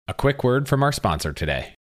A quick word from our sponsor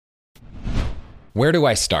today. Where do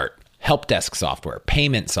I start? Help desk software,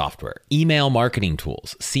 payment software, email marketing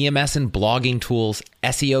tools, CMS and blogging tools,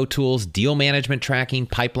 SEO tools, deal management tracking,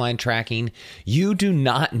 pipeline tracking. You do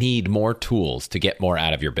not need more tools to get more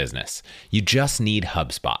out of your business. You just need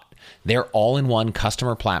HubSpot. Their all-in-one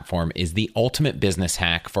customer platform is the ultimate business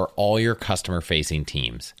hack for all your customer-facing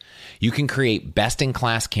teams. You can create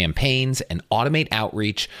best-in-class campaigns and automate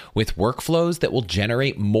outreach with workflows that will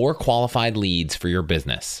generate more qualified leads for your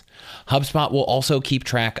business. HubSpot will also keep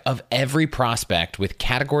track of every prospect with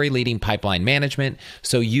category-leading pipeline management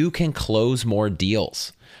so you can close more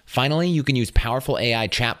deals. Finally, you can use powerful AI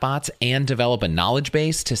chatbots and develop a knowledge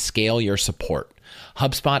base to scale your support.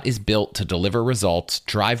 HubSpot is built to deliver results,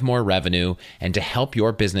 drive more revenue, and to help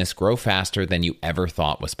your business grow faster than you ever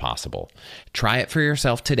thought was possible. Try it for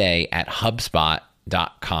yourself today at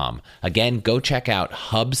HubSpot.com. Again, go check out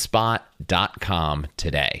HubSpot.com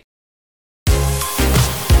today.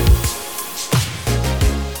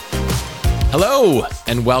 Hello,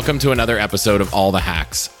 and welcome to another episode of All the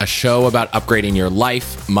Hacks, a show about upgrading your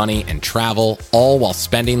life, money, and travel, all while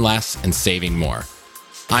spending less and saving more.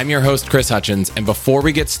 I'm your host, Chris Hutchins, and before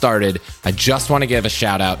we get started, I just want to give a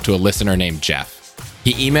shout out to a listener named Jeff.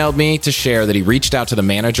 He emailed me to share that he reached out to the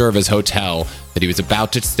manager of his hotel that he was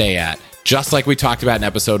about to stay at, just like we talked about in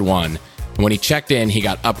episode 1. And when he checked in, he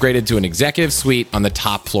got upgraded to an executive suite on the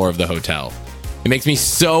top floor of the hotel. It makes me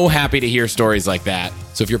so happy to hear stories like that.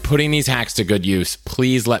 So if you're putting these hacks to good use,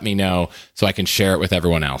 please let me know so I can share it with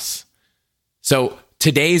everyone else. So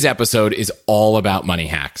today's episode is all about money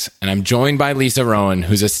hacks, and I'm joined by Lisa Rowan,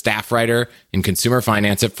 who's a staff writer in consumer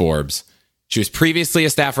finance at Forbes. She was previously a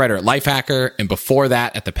staff writer at Lifehacker, and before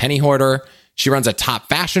that at The Penny Hoarder. She runs a top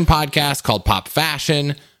fashion podcast called Pop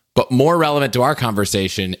Fashion, but more relevant to our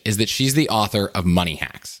conversation is that she's the author of Money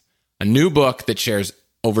Hacks, a new book that shares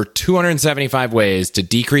over 275 ways to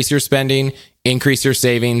decrease your spending, increase your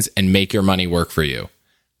savings, and make your money work for you.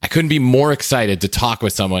 I couldn't be more excited to talk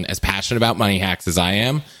with someone as passionate about money hacks as I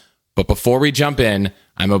am. But before we jump in,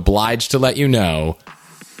 I'm obliged to let you know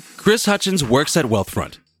Chris Hutchins works at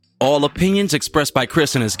Wealthfront. All opinions expressed by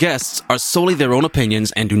Chris and his guests are solely their own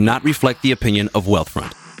opinions and do not reflect the opinion of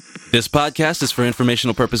Wealthfront. This podcast is for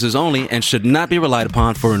informational purposes only and should not be relied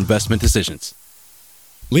upon for investment decisions.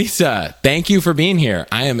 Lisa, thank you for being here.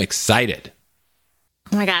 I am excited.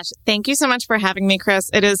 Oh my gosh. Thank you so much for having me, Chris.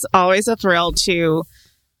 It is always a thrill to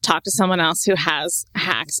talk to someone else who has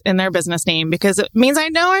hacks in their business name because it means I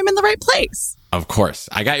know I'm in the right place. Of course.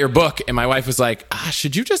 I got your book and my wife was like,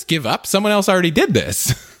 should you just give up? Someone else already did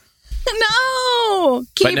this. No,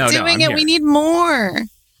 keep doing it. Here. We need more.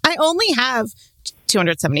 I only have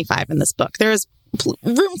 275 in this book. There is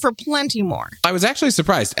room for plenty more. I was actually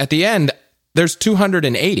surprised. At the end, there's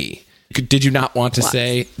 280. Did you not want to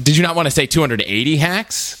say 280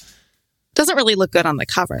 hacks? Doesn't really look good on the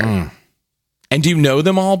cover. And do you know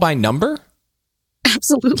them all by number?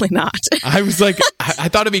 Absolutely not. I was like, I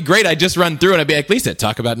thought it'd be great. I'd just run through and I'd be like, Lisa,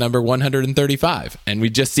 talk about number 135. And we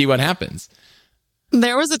just see what happens.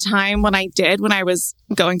 There was a time when I was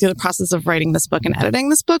going through the process of writing this book and editing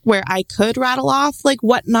this book where I could rattle off like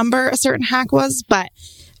what number a certain hack was, but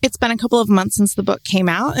it's been a couple of months since the book came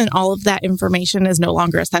out and all of that information is no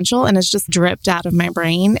longer essential and it's just dripped out of my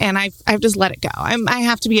brain and I've just let it go. I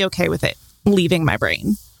have to be okay with it leaving my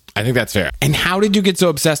brain. I think that's fair. And how did you get so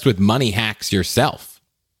obsessed with money hacks yourself?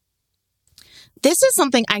 This is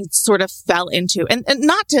something I sort of fell into and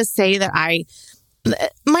not to say that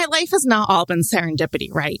my life has not all been serendipity,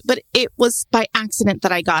 right? But it was by accident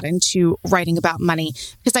that I got into writing about money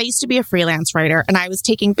because I used to be a freelance writer and I was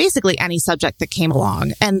taking basically any subject that came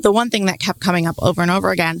along. And the one thing that kept coming up over and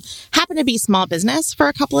over again happened to be small business for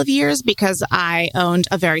a couple of years because I owned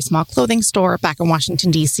a very small clothing store back in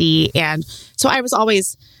Washington, D.C. And so I was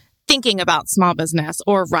always thinking about small business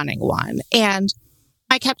or running one. And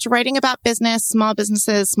I kept writing about business, small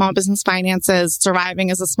businesses, small business finances,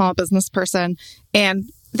 surviving as a small business person.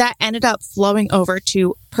 And that ended up flowing over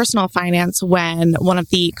to personal finance when one of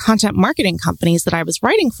the content marketing companies that I was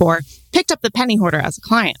writing for picked up the Penny Hoarder as a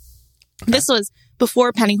client. Okay. This was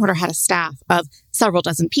before Penny Hoarder had a staff of several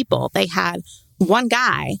dozen people. They had one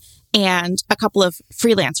guy and a couple of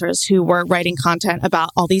freelancers who were writing content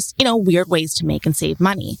about all these, weird ways to make and save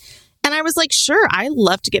money. And I was like, sure, I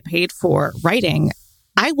love to get paid for writing.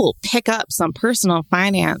 I will pick up some personal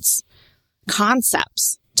finance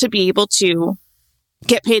concepts to be able to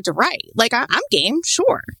get paid to write. Like, I'm game,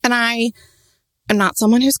 sure. And I am not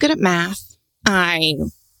someone who's good at math. I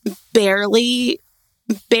barely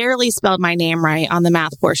spelled my name right on the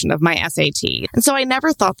math portion of my SAT. And so I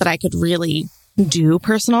never thought that I could really do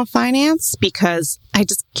personal finance because I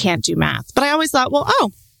just can't do math. But I always thought, well,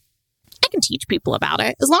 I can teach people about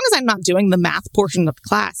it. As long as I'm not doing the math portion of the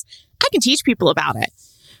class, I can teach people about it.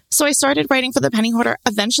 So I started writing for the Penny Hoarder,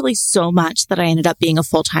 eventually so much that I ended up being a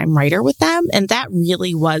full-time writer with them. And that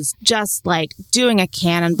really was just like doing a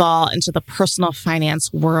cannonball into the personal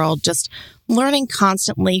finance world, just learning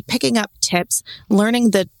constantly, picking up tips,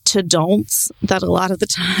 learning the to-don'ts that a lot of the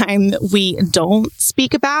time we don't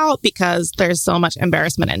speak about because there's so much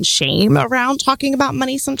embarrassment and shame around talking about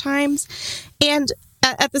money sometimes. And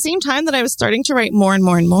at the same time that I was starting to write more and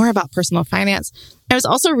more and more about personal finance, I was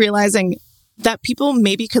also realizing that people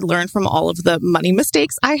maybe could learn from all of the money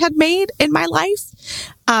mistakes I had made in my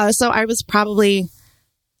life. So I was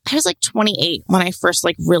like 28 when I first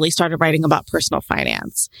really started writing about personal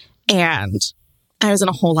finance. And I was in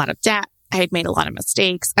a whole lot of debt. I had made a lot of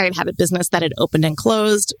mistakes. I had a business that had opened and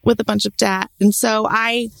closed with a bunch of debt. And so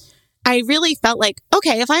I really felt like,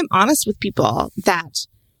 okay, if I'm honest with people that,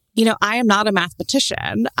 I am not a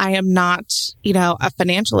mathematician. I am not, a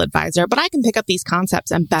financial advisor, but I can pick up these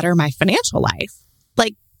concepts and better my financial life.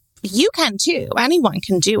 Like you can too. Anyone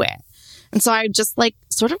can do it. And so I just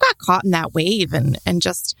sort of got caught in that wave and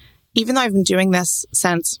just, even though I've been doing this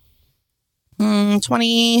since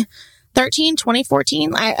 2013,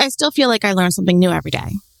 2014, I still feel like I learn something new every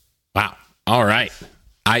day. Wow. All right.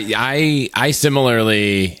 I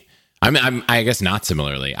similarly, I guess not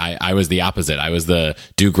similarly. I was the opposite. I was the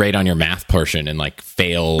do great on your math portion and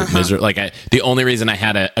fail miserably. The only reason I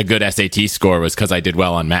had a good SAT score was because I did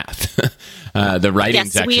well on math. The writing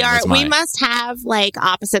section was we must have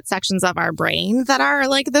opposite sections of our brain that are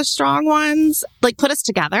the strong ones. Put us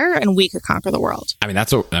together and we could conquer the world.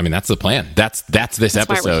 That's the plan. That's this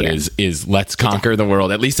episode is let's conquer the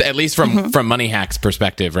world. At least from Money Hacks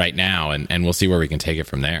perspective right now, and we'll see where we can take it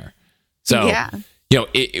from there. So yeah.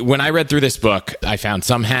 When I read through this book, I found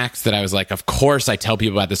some hacks that I was like, of course, I tell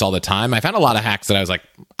people about this all the time. I found a lot of hacks that I was like,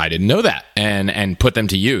 I didn't know that, and put them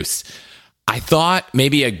to use. I thought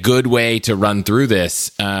maybe a good way to run through this,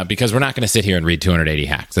 because we're not going to sit here and read 280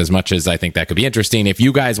 hacks, as much as I think that could be interesting. If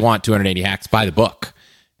you guys want 280 hacks, buy the book,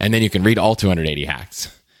 and then you can read all 280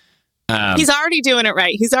 hacks. He's already doing it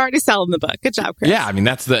right. He's already selling the book. Good job, Chris. Yeah,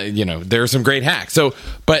 that's there are some great hacks. So,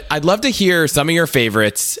 but I'd love to hear some of your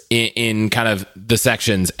favorites in kind of the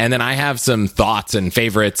sections. And then I have some thoughts and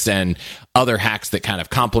favorites and other hacks that kind of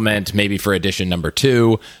complement maybe for edition number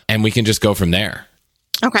 2. And we can just go from there.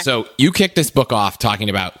 Okay. So you kicked this book off talking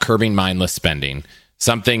about curbing mindless spending,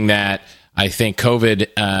 something that I think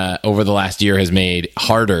COVID over the last year has made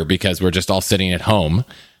harder because we're just all sitting at home.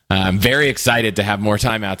 I'm very excited to have more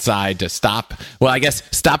time outside to stop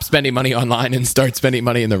spending money online and start spending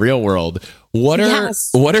money in the real world. What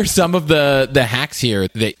are some of the hacks here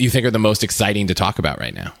that you think are the most exciting to talk about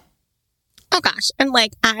right now? Oh gosh. And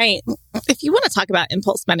if you want to talk about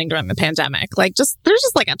impulse spending during the pandemic, there's just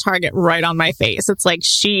a target right on my face. It's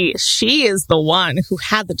she is the one who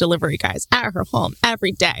had the delivery guys at her home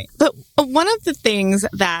every day. But one of the things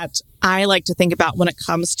that I like to think about when it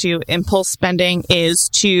comes to impulse spending is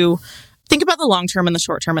to think about the long term and the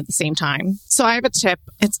short term at the same time. So I have a tip.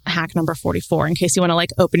 It's hack number 44 in case you want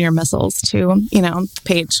to open your missiles to,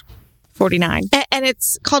 page 49. And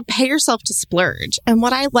it's called Pay Yourself to Splurge. And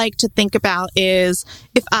what I like to think about is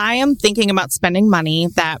if I am thinking about spending money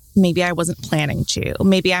that maybe I wasn't planning to,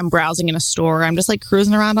 maybe I'm browsing in a store, I'm just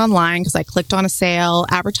cruising around online because I clicked on a sale,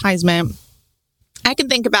 advertisement, I can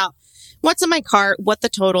think about what's in my cart, what the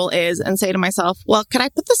total is, and say to myself, well, could I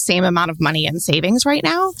put the same amount of money in savings right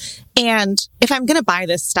now? And if I'm going to buy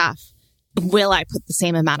this stuff, will I put the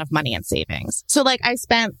same amount of money in savings? So I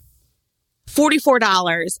spent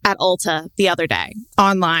 $44 at Ulta the other day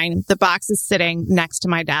online. The box is sitting next to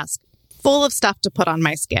my desk, full of stuff to put on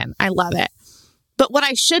my skin. I love it. But what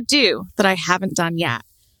I should do that I haven't done yet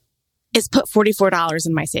is put $44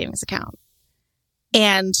 in my savings account.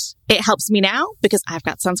 And it helps me now because I've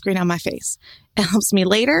got sunscreen on my face. It helps me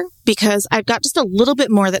later because I've got just a little bit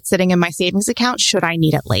more that's sitting in my savings account should I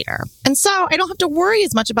need it later. And so I don't have to worry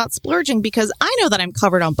as much about splurging because I know that I'm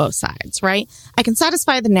covered on both sides, right? I can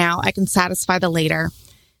satisfy the now. I can satisfy the later.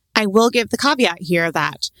 I will give the caveat here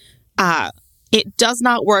that it does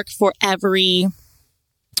not work for every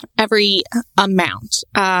amount.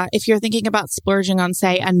 If you're thinking about splurging on,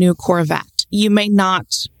 say, a new Corvette, you may not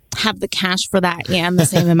have the cash for that and the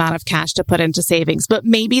same amount of cash to put into savings. But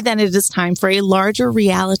maybe then it is time for a larger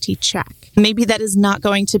reality check. Maybe that is not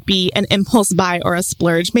going to be an impulse buy or a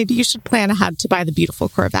splurge. Maybe you should plan ahead to buy the beautiful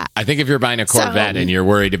Corvette. I think if you're buying a Corvette and you're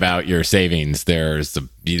worried about your savings, there's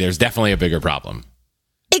definitely a bigger problem.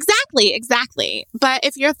 Exactly. Exactly. But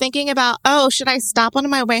if you're thinking about, oh, should I stop on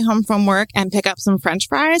my way home from work and pick up some French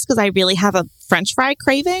fries because I really have a French fry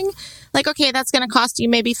craving? Like, okay, that's going to cost you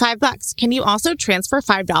maybe $5. Can you also transfer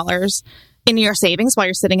 $5 into your savings while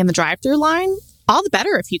you're sitting in the drive-thru line? All the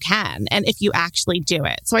better if you can, and if you actually do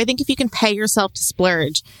it. So I think if you can pay yourself to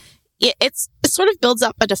splurge, it sort of builds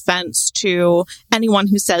up a defense to anyone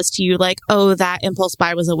who says to you, like, oh, that impulse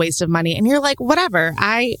buy was a waste of money. And you're like, whatever,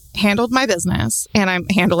 I handled my business and I'm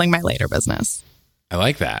handling my later business. I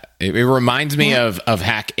like that. It reminds me of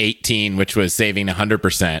hack 18, which was saving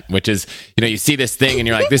 100%, which is, you see this thing and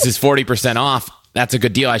you're like, this is 40% off. That's a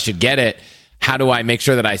good deal. I should get it. How do I make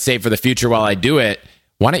sure that I save for the future while I do it?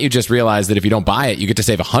 Why don't you just realize that if you don't buy it, you get to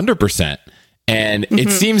save 100%? And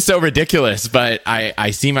it seems so ridiculous, but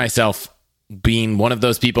I see myself being one of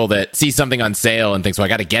those people that sees something on sale and thinks, well, I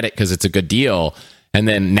got to get it because it's a good deal. And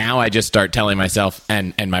then now I just start telling myself,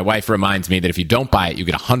 and my wife reminds me that if you don't buy it, you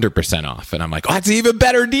get 100% off. And I'm like, oh, that's an even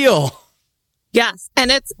better deal. Yes.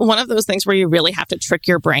 And it's one of those things where you really have to trick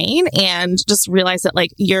your brain and just realize that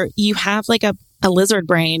like you have like a lizard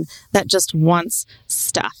brain that just wants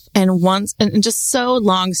stuff and just so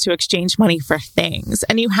longs to exchange money for things.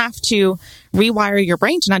 And you have to rewire your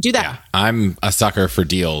brain to not do that. Yeah, I'm a sucker for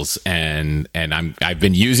deals, and I've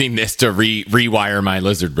been using this to rewire my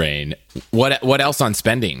lizard brain. What else on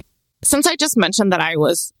spending? Since I just mentioned that I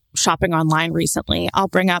was shopping online recently, I'll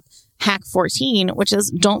bring up hack 14, which is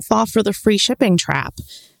don't fall for the free shipping trap.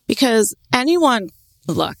 Because any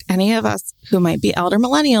of us who might be elder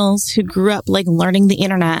millennials who grew up like learning the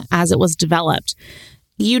internet as it was developed,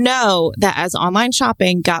 you know that as online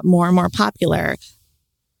shopping got more and more popular,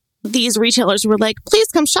 these retailers were like, please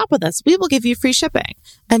come shop with us. We will give you free shipping.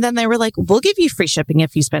 And then they were like, we'll give you free shipping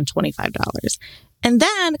if you spend $25. And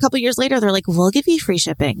then a couple years later, they're like, we'll give you free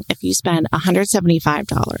shipping if you spend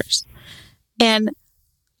 $175. And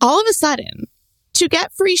all of a sudden, to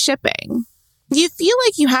get free shipping, you feel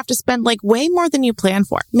like you have to spend like way more than you planned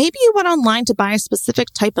for. Maybe you went online to buy a specific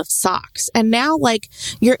type of socks, and now like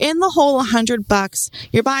you're in the whole $100.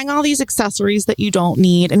 You're buying all these accessories that you don't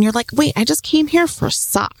need, and you're like, wait, I just came here for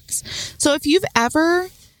socks. So if you've ever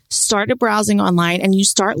started browsing online and you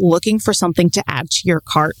start looking for something to add to your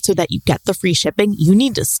cart so that you get the free shipping, you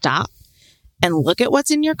need to stop and look at what's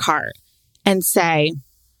in your cart and say,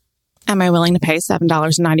 am I willing to pay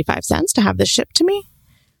 $7.95 to have this shipped to me?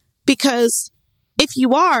 Because if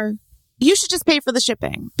you are, you should just pay for the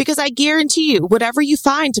shipping, because I guarantee you whatever you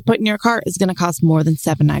find to put in your cart is going to cost more than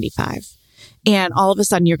 $7.95. And all of a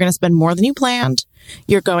sudden you're going to spend more than you planned.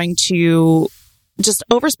 You're going to just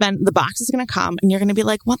overspend. The box is going to come and you're going to be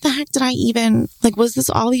like, what the heck did I even, like, was this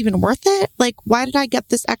all even worth it? Like, why did I get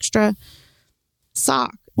this extra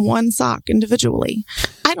one sock individually?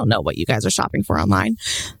 I don't know what you guys are shopping for online,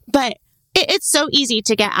 but it's so easy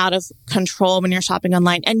to get out of control when you're shopping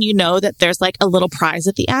online, and you know that there's like a little prize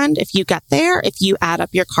at the end if you get there, if you add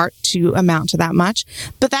up your cart to amount to that much.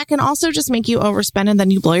 But that can also just make you overspend, and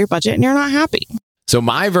then you blow your budget and you're not happy. So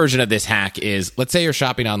my version of this hack is, let's say you're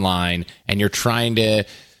shopping online and you're trying to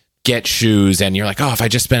get shoes and you're like, oh, if I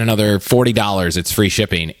just spend another $40, it's free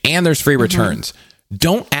shipping and there's free returns.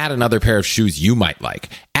 Don't add another pair of shoes you might like.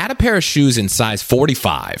 Add a pair of shoes in size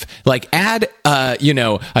 45. Like add,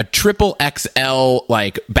 a triple XL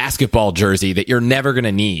like basketball jersey that you're never going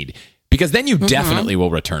to need, because then you definitely will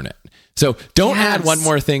return it. So don't add one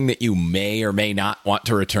more thing that you may or may not want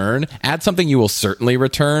to return. Add something you will certainly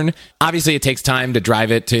return. Obviously, it takes time to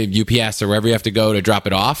drive it to UPS or wherever you have to go to drop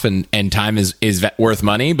it off, and time is worth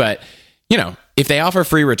money. But, if they offer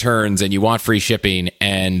free returns and you want free shipping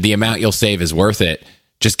and the amount you'll save is worth it,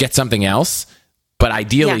 just get something else, but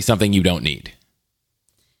ideally something you don't need.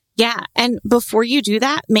 Yeah. And before you do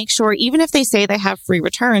that, make sure, even if they say they have free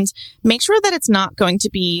returns, make sure that it's not going to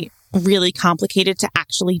be really complicated to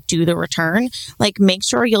actually do the return. Like, make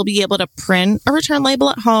sure you'll be able to print a return label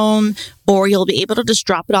at home, or you'll be able to just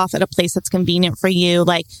drop it off at a place that's convenient for you.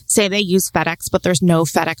 Like, say they use FedEx, but there's no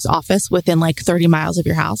FedEx office within like 30 miles of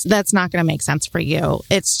your house. That's not going to make sense for you.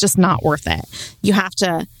 It's just not worth it. You have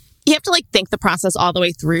to like think the process all the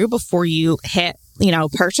way through before you hit,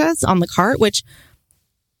 purchase on the cart, which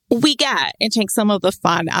we get. It takes some of the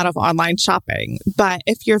fun out of online shopping. But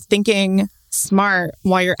if you're thinking smart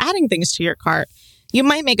while you're adding things to your cart, you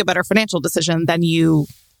might make a better financial decision than you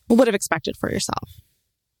would have expected for yourself.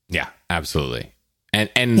 Yeah, absolutely. And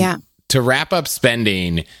to wrap up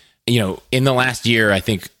spending, in the last year, I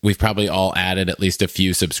think we've probably all added at least a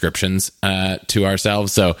few subscriptions to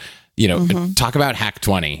ourselves. So, talk about hack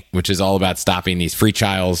 20, which is all about stopping these free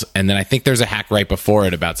trials. And then I think there's a hack right before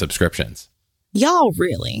it about subscriptions. Y'all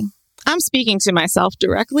really? I'm speaking to myself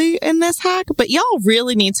directly in this hack, but y'all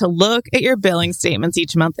really need to look at your billing statements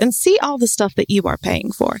each month and see all the stuff that you are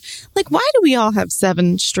paying for. Like, why do we all have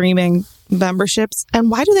 7 streaming memberships, and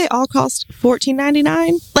why do they all cost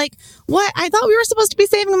 $14.99? Like, what? I thought we were supposed to be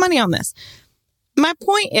saving money on this. My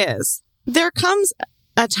point is, there comes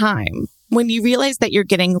a time when you realize that you're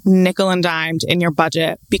getting nickel and dimed in your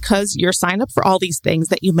budget because you're signed up for all these things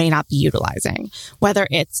that you may not be utilizing, whether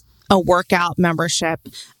it's a workout membership,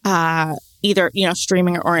 either,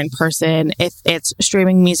 streaming or in person, if it's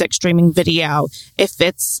streaming music, streaming video, if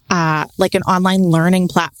it's like an online learning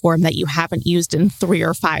platform that you haven't used in 3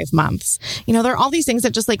 or 5 months. There are all these things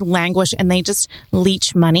that just like languish and they just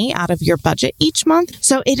leach money out of your budget each month.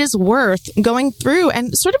 So it is worth going through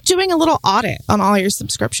and sort of doing a little audit on all your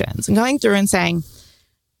subscriptions and going through and saying,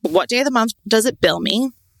 what day of the month does it bill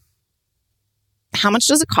me? How much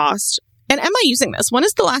does it cost? And am I using this? When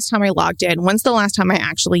is the last time I logged in? When's the last time I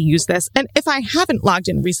actually used this? And if I haven't logged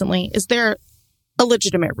in recently, is there a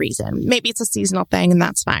legitimate reason? Maybe it's a seasonal thing and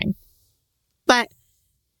that's fine. But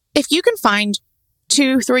if you can find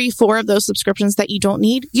 2, 3, 4 of those subscriptions that you don't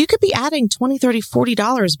need, you could be adding $20, $30,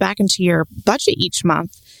 $40 back into your budget each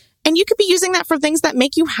month. And you could be using that for things that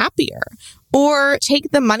make you happier. Or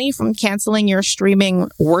take the money from canceling your streaming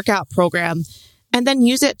workout program and then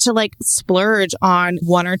use it to like splurge on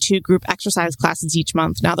 1 or 2 group exercise classes each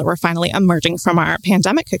month now that we're finally emerging from our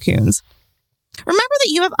pandemic cocoons. Remember that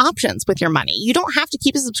you have options with your money. You don't have to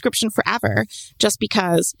keep a subscription forever just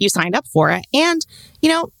because you signed up for it. And,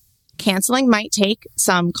 canceling might take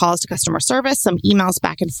some calls to customer service, some emails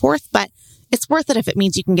back and forth, but it's worth it if it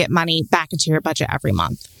means you can get money back into your budget every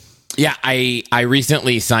month. Yeah, I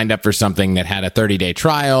recently signed up for something that had a 30-day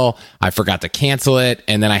trial. I forgot to cancel it.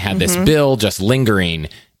 And then I had this bill just lingering.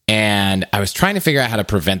 And I was trying to figure out how to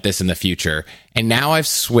prevent this in the future. And now I've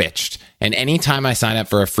switched. And anytime I sign up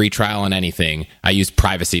for a free trial on anything, I use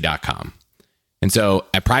privacy.com. And so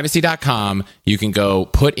at privacy.com, you can go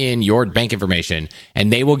put in your bank information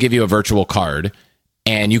and they will give you a virtual card.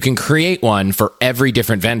 And you can create one for every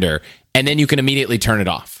different vendor. And then you can immediately turn it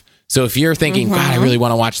off. So if you're thinking, God, I really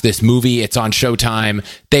want to watch this movie, it's on Showtime,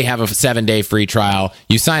 they have a 7-day free trial,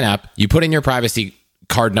 you sign up, you put in your privacy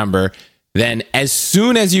card number, then as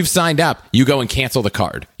soon as you've signed up, you go and cancel the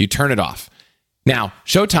card. You turn it off. Now,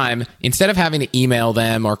 Showtime, instead of having to email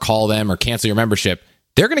them or call them or cancel your membership,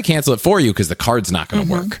 they're going to cancel it for you because the card's not going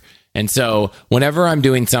to work. And so whenever I'm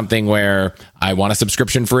doing something where I want a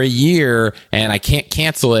subscription for a year and I can't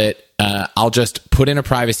cancel it, I'll just put in a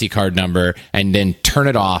privacy card number and then turn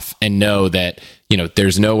it off and know that,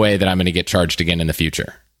 there's no way that I'm going to get charged again in the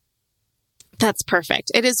future. That's perfect.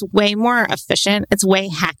 It is way more efficient. It's way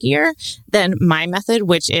hackier than my method,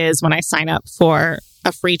 which is when I sign up for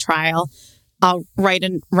a free trial, I'll write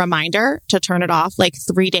a reminder to turn it off like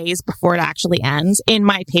 3 days before it actually ends in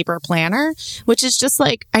my paper planner, which is just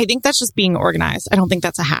like, I think that's just being organized. I don't think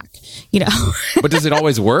that's a hack, But does it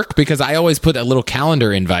always work? Because I always put a little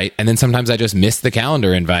calendar invite and then sometimes I just miss the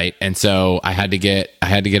calendar invite. And so I had to get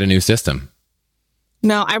a new system.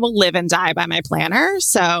 No, I will live and die by my planner.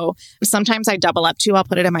 So sometimes I double up too. I'll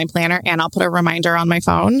put it in my planner and I'll put a reminder on my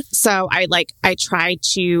phone. So I try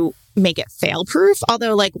to make it fail proof.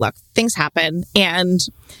 Although look, things happen. And,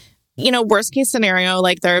 worst case scenario,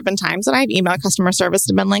 there have been times that I've emailed customer service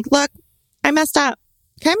and been like, look, I messed up.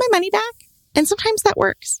 Can I have my money back? And sometimes that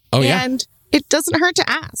works. Oh, yeah. And it doesn't hurt to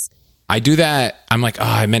ask. I do that. I'm like,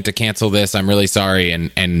 I meant to cancel this. I'm really sorry.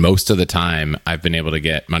 And most of the time I've been able to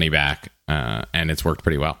get money back and it's worked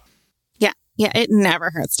pretty well. Yeah. Yeah. It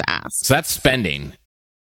never hurts to ask. So that's spending.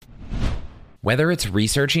 Whether it's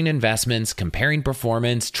researching investments, comparing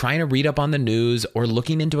performance, trying to read up on the news, or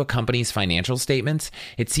looking into a company's financial statements,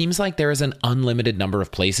 it seems like there is an unlimited number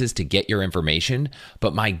of places to get your information,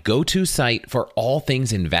 but my go-to site for all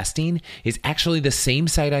things investing is actually the same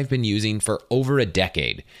site I've been using for over a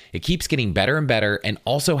decade. It keeps getting better and better and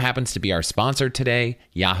also happens to be our sponsor today,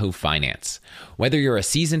 Yahoo Finance. Whether you're a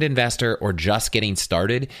seasoned investor or just getting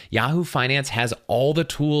started, Yahoo Finance has all the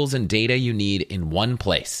tools and data you need in one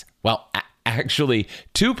place. Well, actually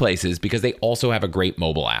 2 places because they also have a great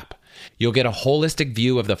mobile app. You'll get a holistic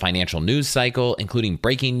view of the financial news cycle, including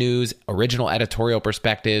breaking news, original editorial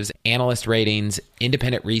perspectives, analyst ratings,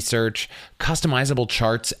 independent research, customizable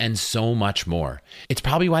charts, and so much more. It's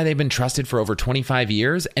probably why they've been trusted for over 25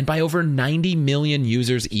 years and by over 90 million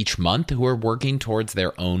users each month who are working towards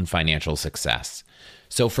their own financial success.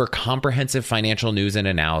 So for comprehensive financial news and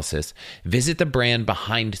analysis, visit the brand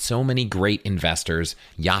behind so many great investors,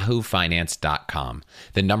 yahoofinance.com.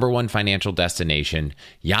 The #1 financial destination,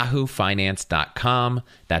 yahoofinance.com.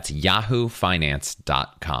 That's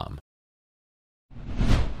yahoofinance.com.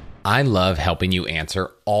 I love helping you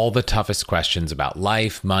answer all the toughest questions about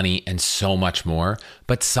life, money, and so much more.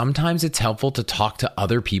 But sometimes it's helpful to talk to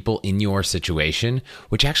other people in your situation,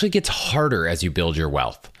 which actually gets harder as you build your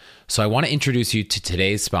wealth. So I want to introduce you to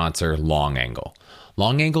today's sponsor, Long Angle.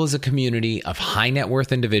 Long Angle is a community of high net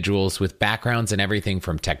worth individuals with backgrounds in everything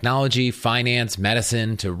from technology, finance,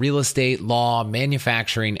 medicine, to real estate, law,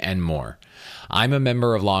 manufacturing, and more. I'm a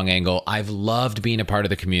member of Long Angle. I've loved being a part of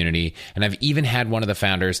the community, and I've even had one of the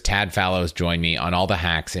founders, Tad Fallows, join me on All the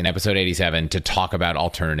Hacks in episode 87 to talk about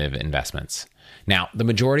alternative investments. Now, the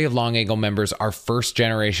majority of Long Angle members are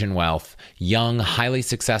first-generation wealth, young, highly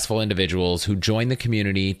successful individuals who join the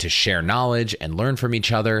community to share knowledge and learn from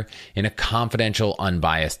each other in a confidential,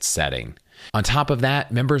 unbiased setting. On top of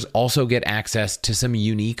that, members also get access to some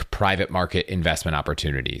unique private market investment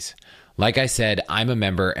opportunities. Like I said, I'm a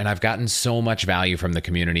member and I've gotten so much value from the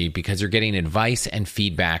community because you're getting advice and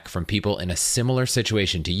feedback from people in a similar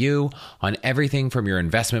situation to you on everything from your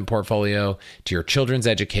investment portfolio to your children's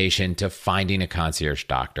education to finding a concierge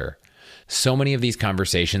doctor. So many of these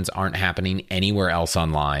conversations aren't happening anywhere else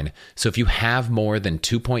online. So if you have more than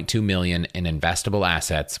 2.2 million in investable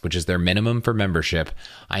assets, which is their minimum for membership,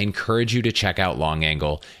 I encourage you to check out Long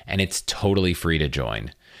Angle, and it's totally free to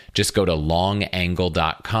join. Just go to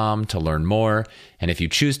longangle.com to learn more. And if you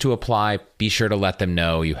choose to apply, be sure to let them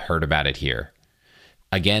know you heard about it here.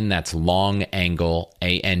 Again, that's longangle,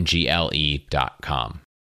 ANGLE.com.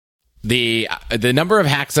 The number of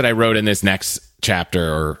hacks that I wrote in this next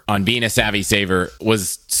chapter or on being a savvy saver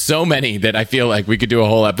was so many that I feel like we could do a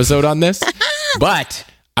whole episode on this. But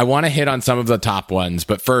I want to hit on some of the top ones.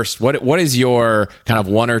 But first, what is your kind of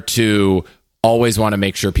one or two always want to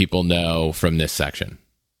make sure people know from this section?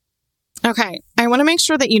 Okay, I want to make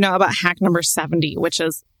sure that you know about hack number 70, which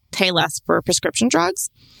is pay less for prescription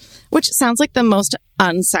drugs, which sounds like the most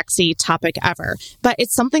unsexy topic ever. But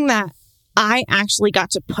it's something that I actually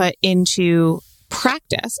got to put into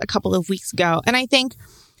practice a couple of weeks ago. And I think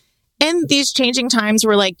in these changing times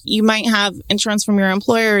where like you might have insurance from your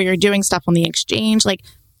employer, or you're doing stuff on the exchange, like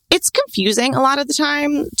it's confusing a lot of the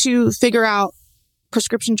time to figure out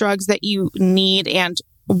prescription drugs that you need and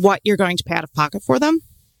what you're going to pay out of pocket for them.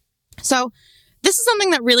 So this is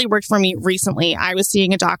something that really worked for me recently. I was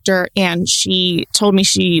seeing a doctor and she told me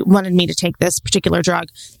she wanted me to take this particular drug,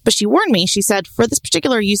 but she warned me. She said, for this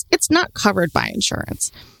particular use, it's not covered by insurance.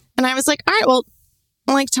 And I was like, all right, well,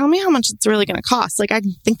 like, tell me how much it's really going to cost. Like, I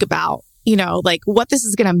can think about, like what this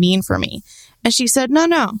is going to mean for me. And she said, no,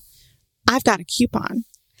 I've got a coupon.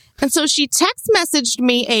 And so she text messaged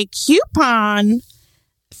me a coupon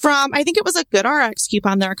from, I think it was a GoodRx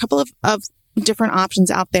coupon. There are a couple of different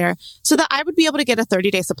options out there so that I would be able to get a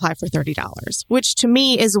 30-day supply for $30, which to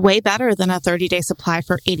me is way better than a 30-day supply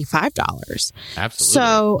for $85. Absolutely.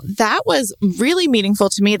 So that was really meaningful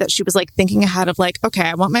to me that she was like thinking ahead of like, okay,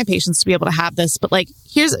 I want my patients to be able to have this, but like,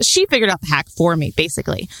 she figured out the hack for me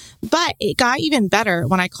basically. But it got even better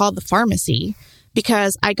when I called the pharmacy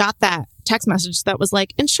because I got that text message that was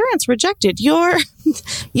like, insurance rejected your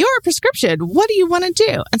prescription. What do you want to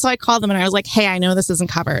do? And so I called them and I was like, hey, I know this isn't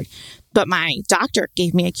covered, but my doctor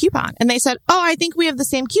gave me a coupon. And they said, oh, I think we have the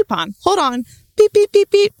same coupon. Hold on. Beep, beep,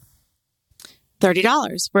 beep, beep.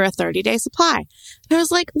 $30 for a 30-day supply. And I was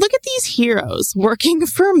like, look at these heroes working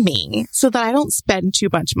for me so that I don't spend too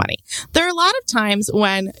much money. There are a lot of times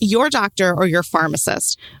when your doctor or your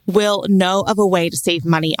pharmacist will know of a way to save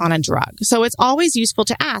money on a drug. So it's always useful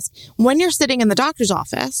to ask when you're sitting in the doctor's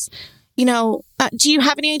office, do you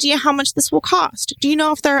have any idea how much this will cost? Do you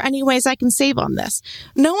know if there are any ways I can save on this?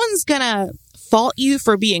 No one's going to fault you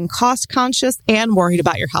for being cost conscious and worried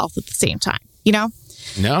about your health at the same time, No,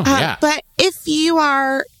 yeah. But if you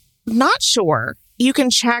are not sure, you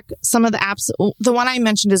can check some of the apps. The one I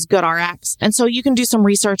mentioned is GoodRx. And so you can do some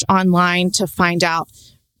research online to find out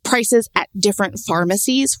prices at different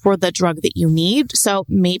pharmacies for the drug that you need. So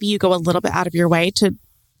maybe you go a little bit out of your way to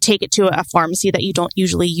take it to a pharmacy that you don't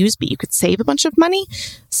usually use, but you could save a bunch of money.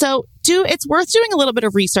 So it's worth doing a little bit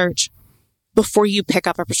of research before you pick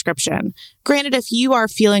up a prescription. Granted, if you are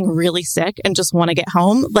feeling really sick and just want to get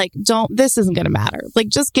home, this isn't going to matter.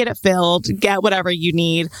 Just get it filled, get whatever you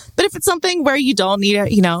need. But if it's something where you don't need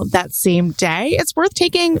it, that same day, it's worth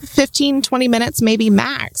taking 15, 20 minutes, maybe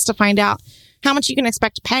max, to find out how much you can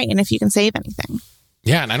expect to pay and if you can save anything.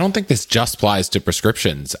 Yeah, and I don't think this just applies to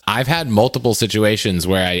prescriptions. I've had multiple situations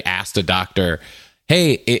where I asked a doctor,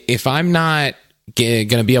 hey, if I'm not going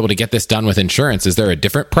to be able to get this done with insurance, is there a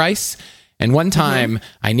different price? And one time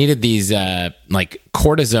I needed these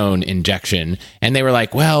cortisone injection, and they were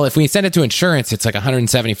like, well, if we send it to insurance, it's like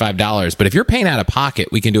 $175. But if you're paying out of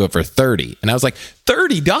pocket, we can do it for $30. And I was like,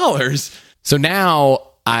 $30? So now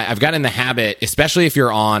I've gotten in the habit, especially if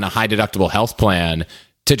you're on a high deductible health plan,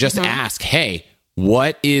 to just ask, hey,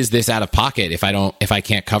 what is this out of pocket if I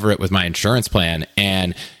can't cover it with my insurance plan?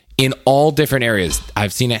 And in all different areas,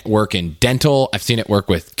 I've seen it work in dental. I've seen it work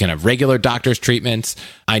with kind of regular doctor's treatments.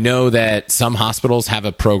 I know that some hospitals have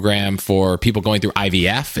a program for people going through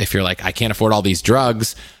IVF. If you're like, I can't afford all these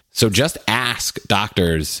drugs. So just ask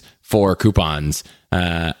doctors for coupons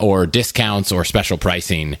or discounts or special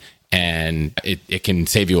pricing, and it can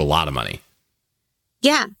save you a lot of money.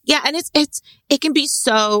 Yeah. And it can be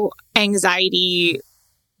so anxiety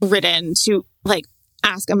ridden to like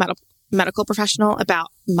ask a medical professional about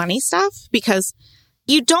money stuff, because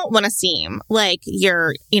you don't want to seem like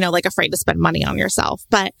you're, like afraid to spend money on yourself.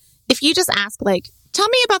 But if you just ask, like, tell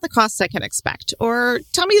me about the costs I can expect, or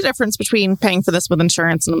tell me the difference between paying for this with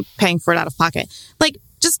insurance and paying for it out of pocket, like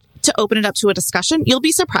just to open it up to a discussion, you'll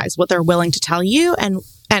be surprised what they're willing to tell you and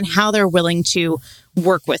how they're willing to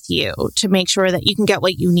work with you to make sure that you can get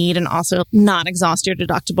what you need and also not exhaust your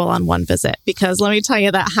deductible on one visit. Because let me tell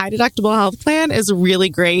you, that high deductible health plan is really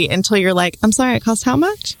great until you're like, I'm sorry, it costs how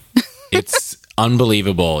much? It's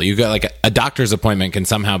unbelievable. You got like a doctor's appointment can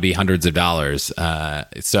somehow be hundreds of dollars.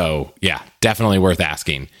 So yeah, definitely worth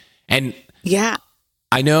asking. And yeah,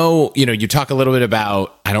 I know, you talk a little bit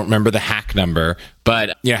about, I don't remember the hack number,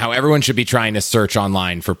 but how everyone should be trying to search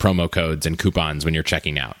online for promo codes and coupons when you're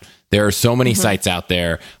checking out. There are so many sites out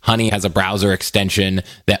there. Honey has a browser extension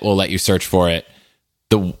that will let you search for it.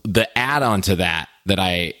 The add-on to that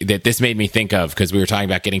this made me think of, because we were talking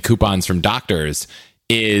about getting coupons from doctors,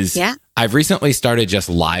 is I've recently started just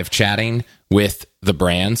live chatting with the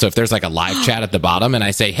brand. So if there's like a live chat at the bottom and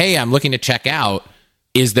I say, hey, I'm looking to check out,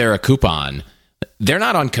 is there a coupon? They're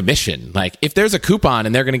not on commission. Like if there's a coupon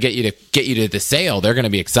and they're going to get you to the sale, they're going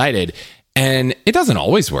to be excited. And it doesn't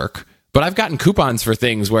always work, but I've gotten coupons for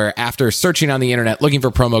things where after searching on the internet, looking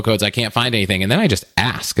for promo codes, I can't find anything. And then I just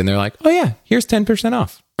ask and they're like, oh yeah, here's 10%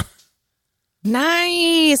 off.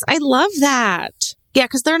 Nice. I love that. Yeah.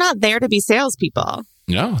 Cause they're not there to be salespeople.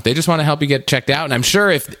 No, they just want to help you get checked out. And I'm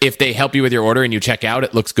sure if they help you with your order and you check out,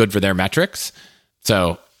 it looks good for their metrics.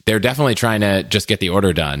 So they're definitely trying to just get the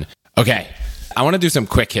order done. Okay. I want to do some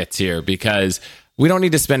quick hits here because we don't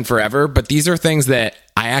need to spend forever, but these are things that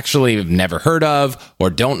I actually have never heard of or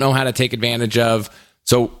don't know how to take advantage of.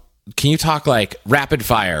 So can you talk like rapid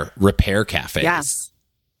fire repair cafes? Yes.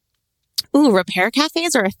 Ooh, repair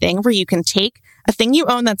cafes are a thing where you can take a thing you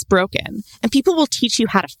own that's broken and people will teach you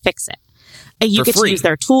how to fix it. You get to use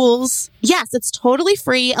their tools. Yes, it's totally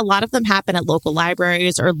free. A lot of them happen at local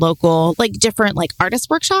libraries or local, like different like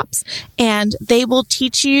artist workshops. And they will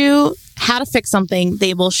teach you how to fix something.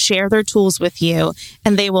 They will share their tools with you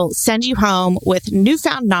and they will send you home with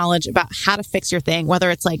newfound knowledge about how to fix your thing,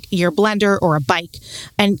 whether it's like your blender or a bike.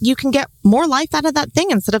 And you can get more life out of that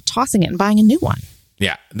thing instead of tossing it and buying a new one.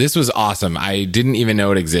 Yeah, this was awesome. I didn't even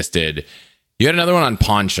know it existed. You had another one on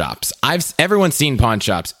pawn shops. Everyone's seen pawn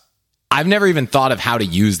shops. I've never even thought of how to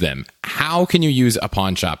use them. How can you use a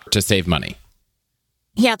pawn shop to save money?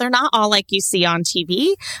 Yeah, they're not all like you see on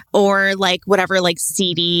TV or like whatever like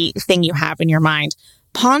seedy thing you have in your mind.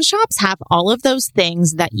 Pawn shops have all of those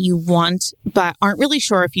things that you want, but aren't really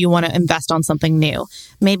sure if you want to invest on something new.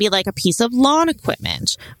 Maybe like a piece of lawn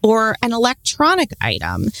equipment or an electronic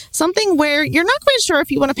item, something where you're not quite sure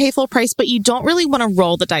if you want to pay full price, but you don't really want to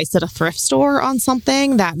roll the dice at a thrift store on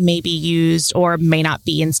something that may be used or may not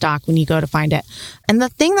be in stock when you go to find it. And the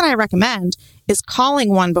thing that I recommend is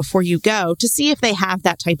calling one before you go to see if they have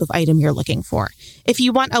that type of item you're looking for. If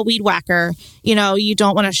you want a weed whacker, you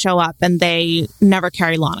don't want to show up and they never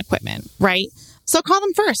carry lawn equipment, right? So call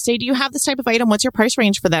them first. Say, do you have this type of item? What's your price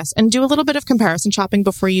range for this? And do a little bit of comparison shopping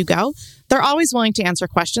before you go. They're always willing to answer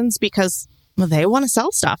questions because they want to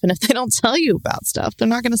sell stuff. And if they don't tell you about stuff, they're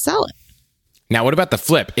not going to sell it. Now, what about the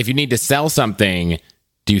flip? If you need to sell something,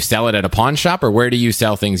 do you sell it at a pawn shop or where do you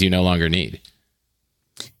sell things you no longer need?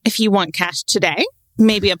 If you want cash today,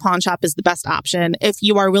 maybe a pawn shop is the best option. If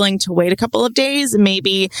you are willing to wait a couple of days,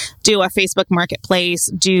 maybe do a Facebook marketplace,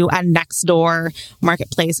 do a Nextdoor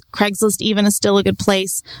marketplace. Craigslist even is still a good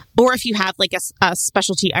place. Or if you have like a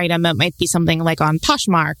specialty item, it might be something like on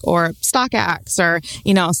Poshmark or StockX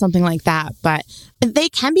or, something like that. But they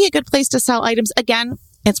can be a good place to sell items. Again,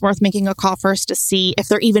 it's worth making a call first to see if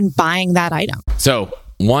they're even buying that item. So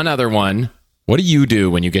one other one, what do you do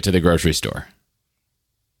when you get to the grocery store?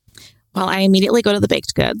 Well, I immediately go to the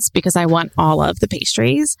baked goods because I want all of the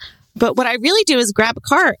pastries. But what I really do is grab a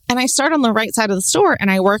cart and I start on the right side of the store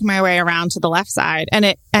and I work my way around to the left side and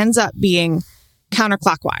it ends up being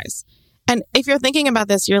counterclockwise. And if you're thinking about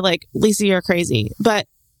this, you're like, Lisa, you're crazy. But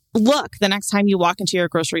look, the next time you walk into your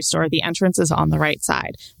grocery store, the entrance is on the right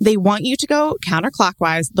side. They want you to go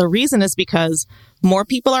counterclockwise. The reason is because more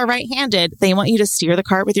people are right-handed. They want you to steer the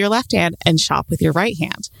cart with your left hand and shop with your right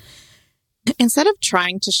hand. Instead of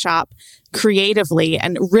trying to shop creatively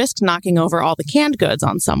and risk knocking over all the canned goods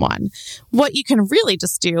on someone, what you can really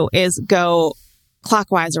just do is go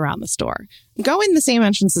clockwise around the store. Go in the same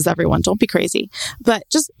entrance as everyone. Don't be crazy. But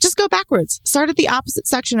just go backwards. Start at the opposite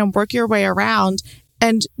section and work your way around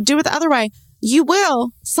and do it the other way. You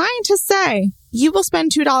will, scientists say, you will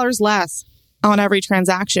spend $2 less on every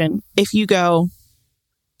transaction if you go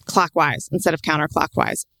clockwise instead of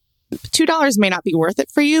counterclockwise. $2 may not be worth it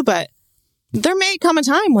for you, but there may come a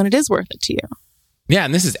time when it is worth it to you. Yeah,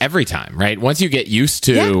 and this is every time, right? Once you get used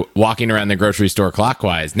to walking around the grocery store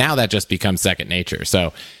clockwise, now that just becomes second nature.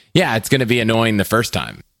 So, yeah, it's going to be annoying the first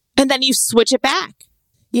time. And then you switch it back.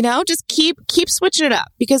 You know, just keep switching it up,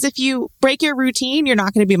 because if you break your routine, you're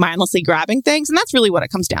not going to be mindlessly grabbing things. And that's really what it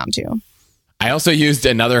comes down to. I also used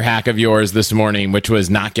another hack of yours this morning, which was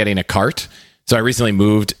not getting a cart. So I recently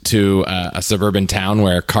moved to a suburban town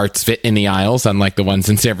where carts fit in the aisles, unlike the ones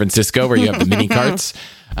in San Francisco where you have the mini carts.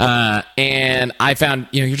 And I found,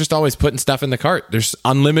 you're just always putting stuff in the cart. There's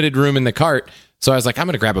unlimited room in the cart. So I was like, I'm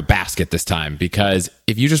going to grab a basket this time, because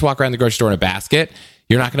if you just walk around the grocery store in a basket,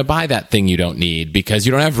 you're not going to buy that thing you don't need because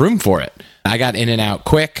you don't have room for it. I got in and out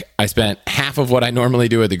quick. I spent half of what I normally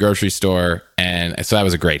do at the grocery store. And so that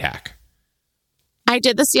was a great hack. I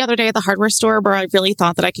did this the other day at the hardware store where I really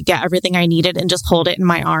thought that I could get everything I needed and just hold it in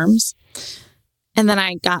my arms. And then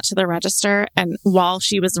I got to the register, and while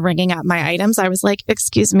she was ringing up my items, I was like,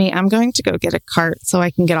 excuse me, I'm going to go get a cart so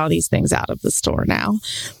I can get all these things out of the store now.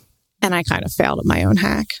 And I kind of failed at my own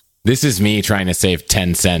hack. This is me trying to save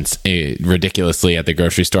 10 cents ridiculously at the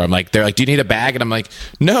grocery store. They're like, do you need a bag? And I'm like,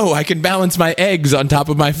 no, I can balance my eggs on top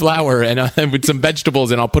of my flour and with some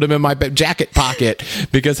vegetables, and I'll put them in my jacket pocket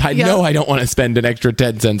because I know I don't want to spend an extra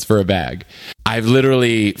 10 cents for a bag. I've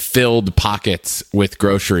literally filled pockets with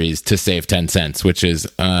groceries to save 10 cents, which is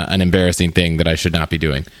an embarrassing thing that I should not be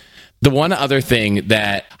doing. The one other thing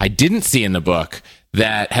that I didn't see in the book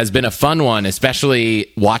that has been a fun one,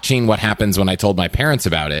 especially watching what happens when I told my parents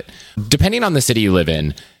about it. Depending on the city you live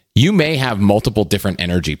in, you may have multiple different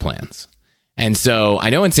energy plans. And so I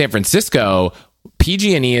know in San Francisco,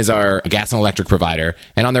 PG&E is our gas and electric provider.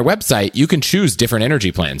 And on their website, you can choose different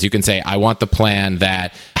energy plans. You can say, I want the plan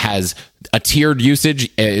that has a tiered usage.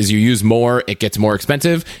 As you use more, it gets more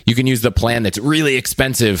expensive. You can use the plan that's really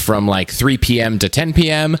expensive from like 3 p.m. to 10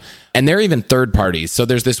 p.m. And they're even third parties. So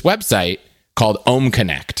there's this website called Ohm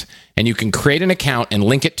Connect, and you can create an account and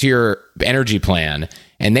link it to your energy plan.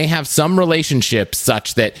 And they have some relationships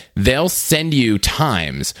such that they'll send you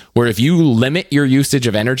times where if you limit your usage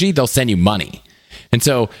of energy, they'll send you money. And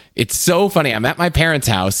so it's so funny. I'm at my parents'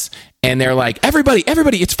 house and they're like, everybody,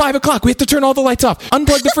 it's 5:00. We have to turn all the lights off,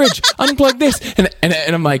 unplug the fridge, unplug this.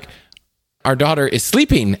 And I'm like, our daughter is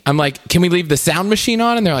sleeping. I'm like, can we leave the sound machine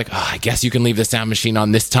on? And they're like, I guess you can leave the sound machine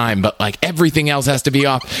on this time, but like everything else has to be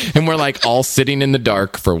off. And we're like all sitting in the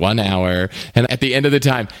dark for 1 hour. And at the end of the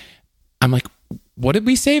time, I'm like, what did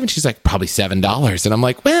we save? And she's like, probably $7. And I'm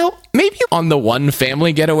like, well, maybe on the one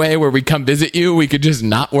family getaway where we come visit you, we could just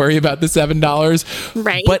not worry about the $7.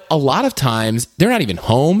 Right. But a lot of times they're not even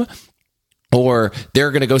home, or they're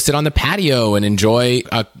going to go sit on the patio and enjoy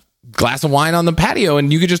a glass of wine on the patio,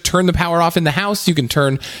 and you could just turn the power off in the house. You can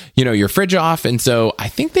turn, your fridge off. And so I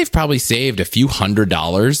think they've probably saved a few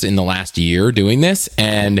 $100s in the last year doing this,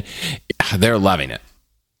 and they're loving it.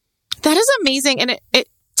 That is amazing. And it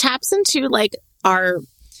taps into like our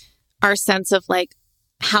sense of like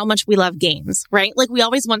how much we love games, right? Like we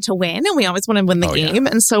always want to win, and we always want to win the game.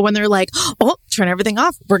 Yeah. And so when they're like, oh, turn everything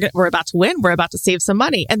off, we're about to win, we're about to save some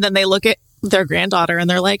money. And then they look at their granddaughter and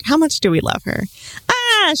they're like, how much do we love her?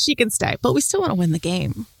 She can stay, but we still want to win the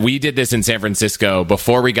game. We did this in San Francisco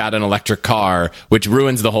before we got an electric car, which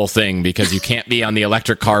ruins the whole thing because you can't be on the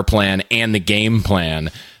electric car plan and the game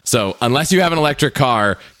plan. So unless you have an electric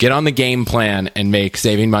car, get on the game plan and make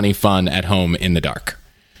saving money fun at home in the dark.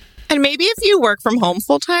 And maybe if you work from home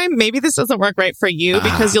full time, maybe this doesn't work right for you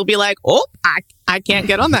because you'll be like, oh, I can't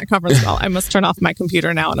get on that conference call. I must turn off my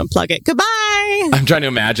computer now and unplug it. Goodbye. I'm trying to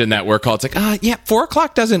imagine that work call. It's like,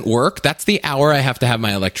 4:00 doesn't work. That's the hour I have to have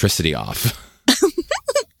my electricity off.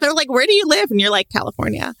 They're like, where do you live? And you're like,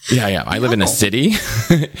 California. Yeah. I live in a city.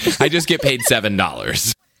 I just get paid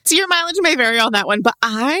 $7. So your mileage may vary on that one, but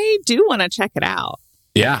I do want to check it out.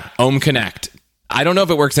 Yeah. Ohm Connect. I don't know if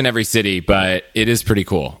it works in every city, but it is pretty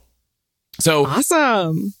cool. So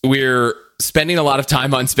awesome. We're spending a lot of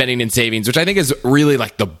time on spending and savings, which I think is really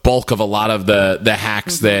like the bulk of a lot of the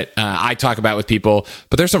hacks that I talk about with people.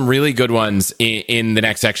 But there's some really good ones in the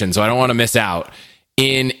next section, so I don't want to miss out.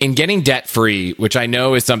 In getting debt free, which I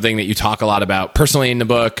know is something that you talk a lot about personally in the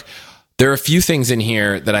book, there are a few things in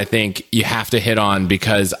here that I think you have to hit on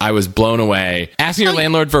because I was blown away. Asking your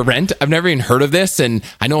landlord for rent, I've never even heard of this, and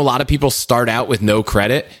I know a lot of people start out with no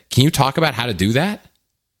credit. Can you talk about how to do that?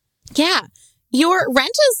 Yeah. Your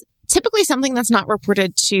rent is typically something that's not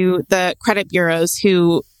reported to the credit bureaus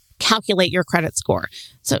who calculate your credit score.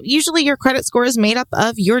 So usually your credit score is made up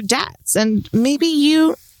of your debts, and maybe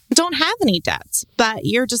you don't have any debts, but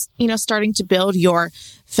you're just, starting to build your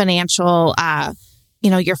financial,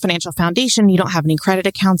 your financial foundation. You don't have any credit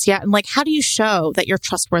accounts yet. And how do you show that you're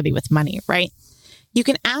trustworthy with money, right? You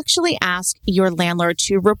can actually ask your landlord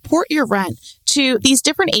to report your rent to these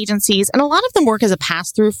different agencies. And a lot of them work as a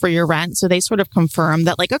pass-through for your rent. So they sort of confirm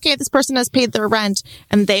that okay, this person has paid their rent,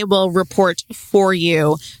 and they will report for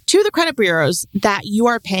you to the credit bureaus that you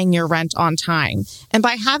are paying your rent on time. And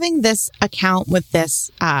by having this account with this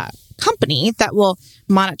company that will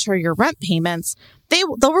monitor your rent payments,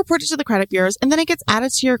 they'll report it to the credit bureaus, and then it gets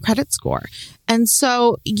added to your credit score. And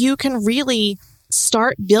so you can really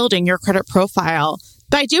start building your credit profile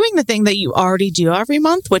by doing the thing that you already do every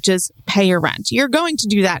month, which is pay your rent. You're going to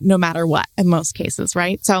do that no matter what in most cases,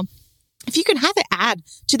 right? So if you can have it add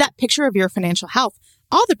to that picture of your financial health,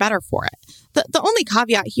 all the better for it. The only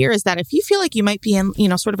caveat here is that if you feel like you might be in,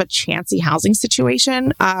 sort of a chancy housing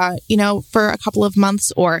situation, for a couple of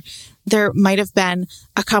months, or there might have been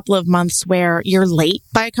a couple of months where you're late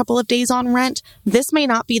by a couple of days on rent, this may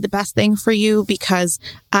not be the best thing for you because,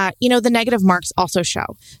 the negative marks also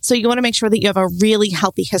show. So you want to make sure that you have a really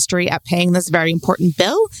healthy history at paying this very important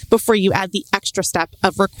bill before you add the extra step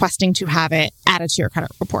of requesting to have it added to your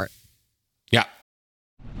credit report. Yeah.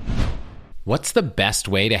 What's the best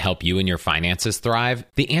way to help you and your finances thrive?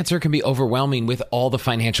 The answer can be overwhelming with all the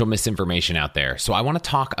financial misinformation out there. So I want to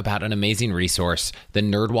talk about an amazing resource, the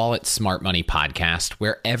NerdWallet Smart Money Podcast,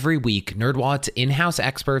 where every week NerdWallet's in-house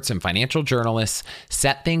experts and financial journalists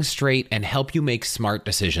set things straight and help you make smart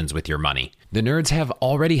decisions with your money. The nerds have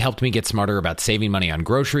already helped me get smarter about saving money on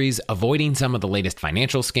groceries, avoiding some of the latest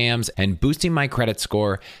financial scams, and boosting my credit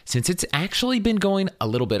score, since it's actually been going a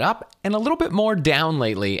little bit up and a little bit more down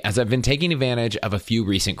lately as I've been taking advantage of a few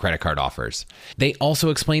recent credit card offers. They also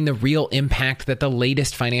explain the real impact that the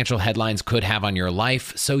latest financial headlines could have on your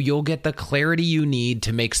life, so you'll get the clarity you need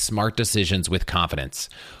to make smart decisions with confidence.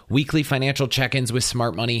 Weekly financial check-ins with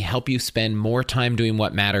Smart Money help you spend more time doing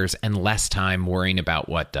what matters and less time worrying about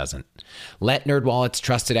what doesn't. Let NerdWallet's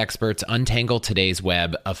trusted experts untangle today's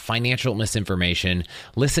web of financial misinformation.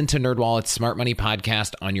 Listen to NerdWallet's Smart Money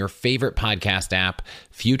Podcast on your favorite podcast app.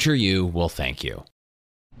 Future you will thank you.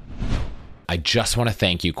 I just want to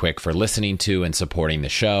thank you quick for listening to and supporting the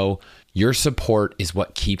show. Your support is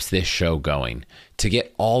what keeps this show going. To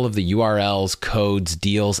get all of the URLs, codes,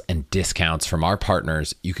 deals, and discounts from our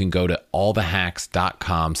partners, you can go to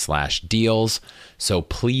allthehacks.com/deals. So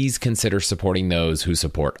please consider supporting those who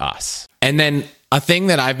support us. And then a thing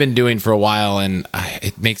that I've been doing for a while, and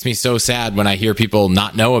it makes me so sad when I hear people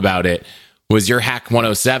not know about it, was your hack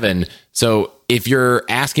 107. So if you're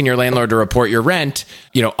asking your landlord to report your rent,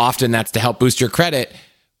 often that's to help boost your credit.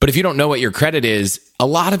 But if you don't know what your credit is, a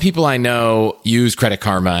lot of people I know use Credit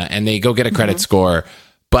Karma and they go get a credit score,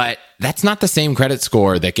 but that's not the same credit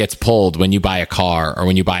score that gets pulled when you buy a car or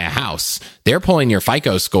when you buy a house. They're pulling your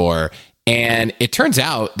FICO score. And it turns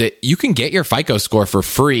out that you can get your FICO score for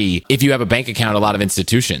free if you have a bank account at a lot of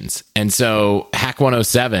institutions. And so Hack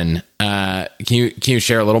 107, can you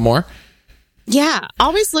share a little more? Yeah,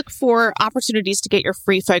 always look for opportunities to get your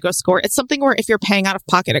free FICO score. It's something where if you're paying out of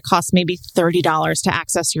pocket, it costs maybe $30 to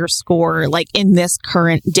access your score, in this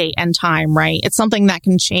current date and time, right? It's something that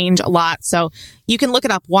can change a lot. So you can look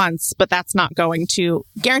it up once, but that's not going to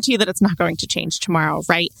guarantee that it's not going to change tomorrow,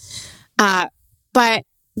 right? But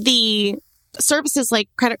the services like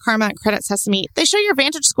Credit Karma and Credit Sesame, they show your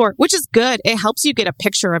Vantage score, which is good. It helps you get a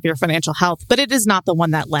picture of your financial health, but it is not the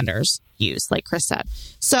one that lenders use, like Chris said.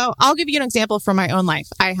 So I'll give you an example from my own life.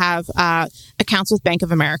 I have accounts with Bank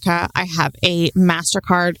of America. I have a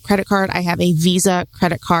MasterCard credit card. I have a Visa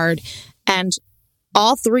credit card. And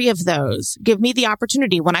all three of those give me the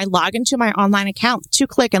opportunity when I log into my online account to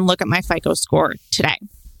click and look at my FICO score today,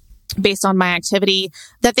 based on my activity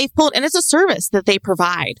that they've pulled. And it's a service that they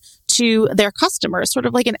provide to their customers, sort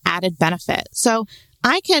of like an added benefit. So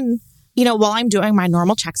I can while I'm doing my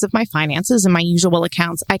normal checks of my finances and my usual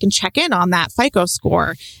accounts, I can check in on that FICO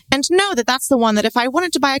score and know that that's the one that if I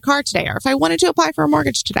wanted to buy a car today or if I wanted to apply for a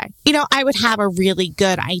mortgage today, I would have a really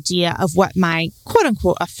good idea of what my quote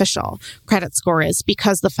unquote official credit score is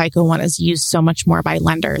because the FICO one is used so much more by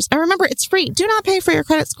lenders. And remember, it's free. Do not pay for your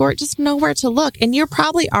credit score. Just know where to look. And you're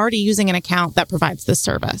probably already using an account that provides this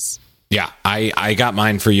service. Yeah, I got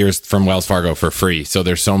mine for years from Wells Fargo for free. So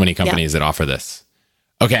there's so many companies that offer this.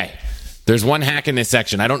 Okay. There's one hack in this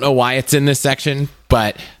section. I don't know why it's in this section,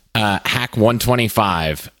 but hack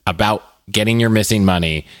 125 about getting your missing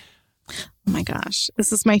money. Oh my gosh,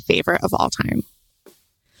 this is my favorite of all time.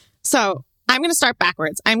 So I'm going to start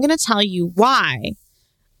backwards. I'm going to tell you why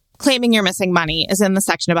claiming your missing money is in the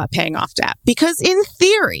section about paying off debt. Because in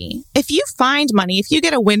theory, if you find money, if you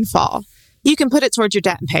get a windfall, you can put it towards your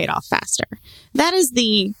debt and pay it off faster. That is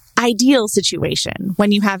the ideal situation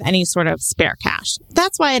when you have any sort of spare cash.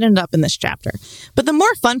 That's why it ended up in this chapter. But the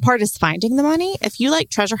more fun part is finding the money. If you like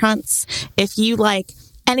treasure hunts, if you like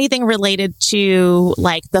anything related to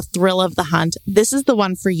like the thrill of the hunt, this is the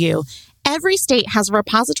one for you. Every state has a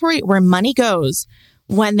repository where money goes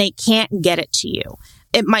when they can't get it to you.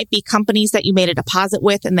 It might be companies that you made a deposit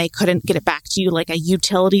with and they couldn't get it back to you, like a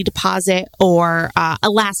utility deposit or a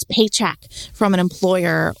last paycheck from an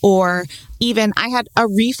employer. Or even I had a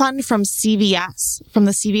refund from CVS, from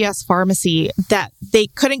the CVS pharmacy that they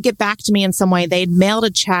couldn't get back to me in some way. They'd mailed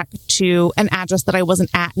a check to an address that I wasn't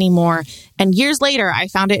at anymore. And years later, I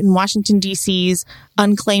found it in Washington, D.C.'s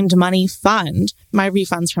unclaimed money fund, my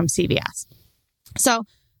refunds from CVS. So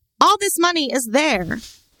all this money is there.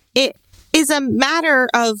 It is a matter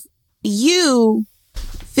of you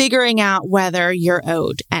figuring out whether you're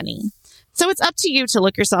owed any. So it's up to you to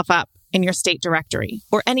look yourself up in your state directory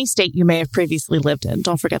or any state you may have previously lived in.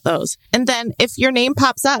 Don't forget those. And then if your name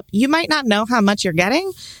pops up, you might not know how much you're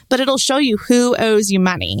getting, but it'll show you who owes you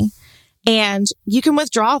money. And you can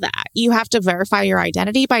withdraw that. You have to verify your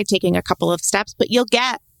identity by taking a couple of steps, but you'll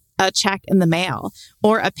get a check in the mail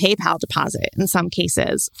or a PayPal deposit in some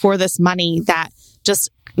cases for this money that just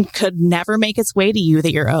could never make its way to you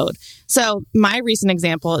that you're owed. So my recent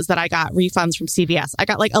example is that I got refunds from CVS. I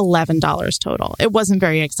got like $11 total. It wasn't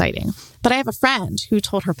very exciting, but I have a friend who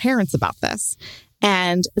told her parents about this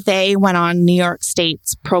and they went on New York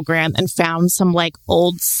State's program and found some like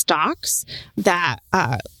old stocks that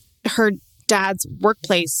her dad's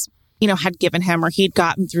workplace, had given him or he'd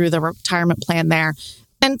gotten through the retirement plan there.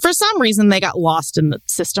 And for some reason, they got lost in the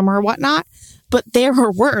system or whatnot, but they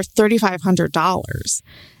were worth $3,500.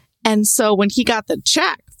 And so when he got the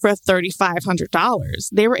check for $3,500,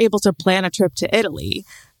 they were able to plan a trip to Italy,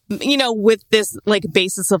 with this like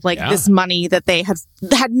basis of like this money that they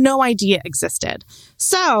had no idea existed.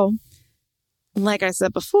 So, like I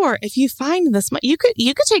said before, if you find this money, you could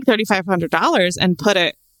take $3,500 and put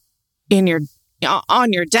it in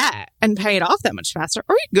on your debt and pay it off that much faster,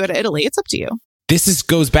 or you can go to Italy. It's up to you. This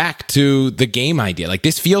goes back to the game idea. Like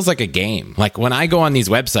this feels like a game. Like when I go on these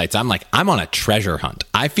websites, I'm like, I'm on a treasure hunt.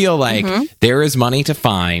 I feel like there is money to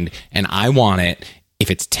find and I want it.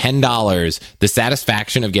 If it's $10, the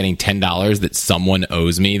satisfaction of getting $10 that someone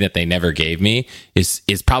owes me that they never gave me is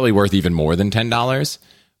probably worth even more than $10.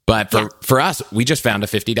 But for us, we just found a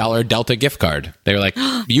 $50 Delta gift card. They were like,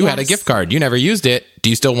 you had a gift card. You never used it. Do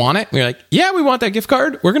you still want it? We were like, yeah, we want that gift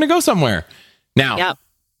card. We're going to go somewhere. Now,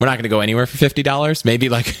 we're not going to go anywhere for $50. Maybe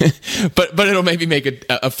like, but it'll maybe make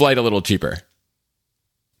a flight a little cheaper.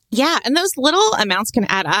 Yeah. And those little amounts can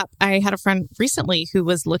add up. I had a friend recently who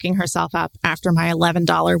was looking herself up after my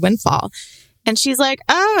 $11 windfall. And she's like,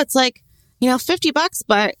 oh, it's like, $50,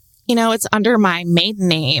 but it's under my maiden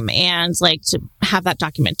name and like to have that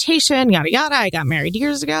documentation, yada, yada. I got married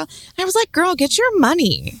years ago. And I was like, girl, get your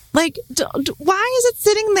money. Like, why is it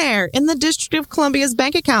sitting there in the District of Columbia's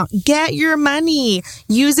bank account? Get your money.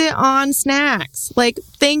 Use it on snacks. Like,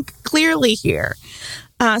 think clearly here.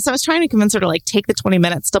 So I was trying to convince her to like take the 20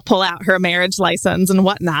 minutes to pull out her marriage license and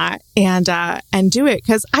whatnot and do it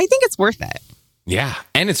because I think it's worth it. Yeah.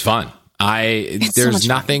 And it's fun. There's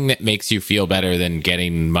nothing that makes you feel better than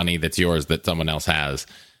getting money that's yours that someone else has.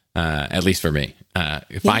 At least for me,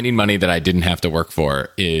 finding money that I didn't have to work for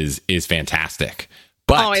is fantastic.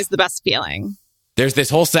 But always the best feeling. There's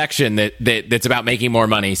this whole section that's about making more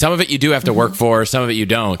money. Some of it you do have to work for. Some of it you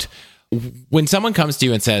don't. When someone comes to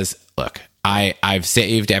you and says, look, I've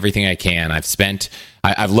saved everything I can.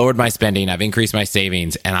 I've lowered my spending. I've increased my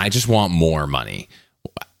savings and I just want more money.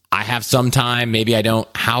 I have some time, maybe I don't.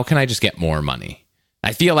 How can I just get more money?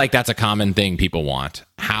 I feel like that's a common thing people want.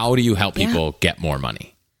 How do you help people get more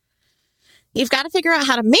money? You've got to figure out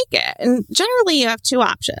how to make it. And generally you have two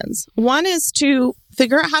options. One is to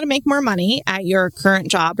figure out how to make more money at your current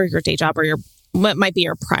job or your day job or what might be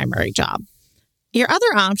your primary job. Your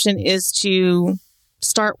other option is to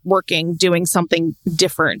start working, doing something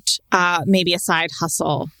different, maybe a side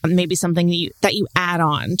hustle, maybe something that you add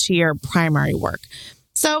on to your primary work.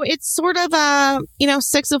 So it's sort of a,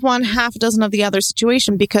 6 of one, half a dozen of the other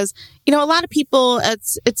situation because, a lot of people,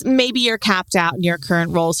 it's maybe you're capped out in your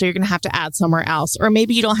current role, so you're going to have to add somewhere else, or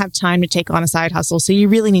maybe you don't have time to take on a side hustle, so you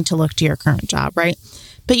really need to look to your current job, right?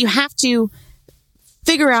 But you have to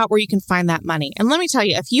figure out where you can find that money. And let me tell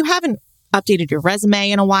you, if you haven't updated your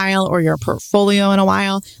resume in a while or your portfolio in a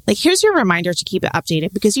while, here's your reminder to keep it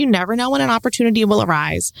updated because you never know when an opportunity will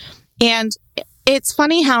arise. And it's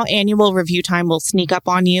funny how annual review time will sneak up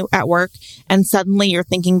on you at work and suddenly you're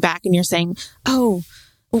thinking back and you're saying, oh,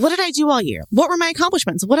 what did I do all year? What were my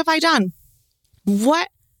accomplishments? What have I done? What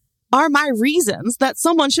are my reasons that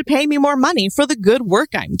someone should pay me more money for the good work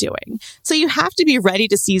I'm doing? So you have to be ready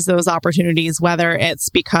to seize those opportunities, whether it's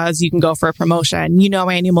because you can go for a promotion,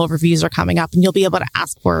 annual reviews are coming up and you'll be able to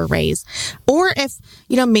ask for a raise. Or if,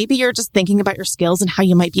 maybe you're just thinking about your skills and how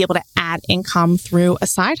you might be able to add income through a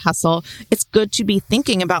side hustle. It's good to be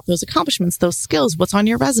thinking about those accomplishments, those skills, what's on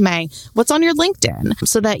your resume, what's on your LinkedIn,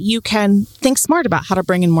 so that you can think smart about how to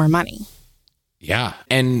bring in more money. Yeah.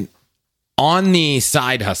 And on the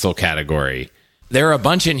side hustle category, there are a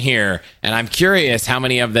bunch in here, and I'm curious how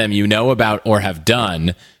many of them you know about or have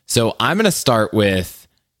done. So I'm going to start with,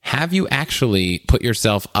 have you actually put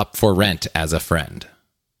yourself up for rent as a friend?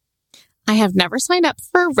 I have never signed up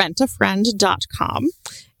for rentafriend.com.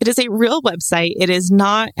 It is a real website. It is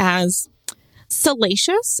not as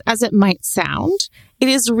salacious as it might sound. It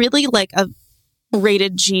is really like a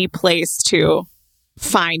rated G place to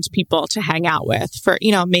find people to hang out with for,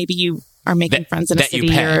 maybe you are making friends in a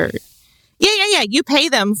city or you pay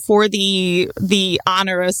them for the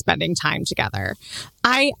honor of spending time together.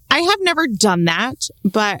 I have never done that,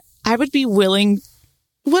 but I would be willing.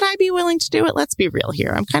 Would I be willing to do it? Let's be real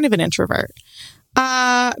here. I'm kind of an introvert.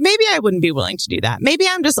 Maybe I wouldn't be willing to do that. Maybe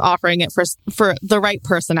I'm just offering it for the right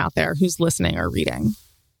person out there who's listening or reading.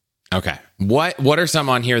 Okay. What are some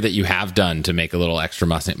on here that you have done to make a little extra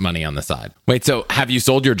money on the side? Wait, so have you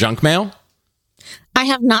sold your junk mail? I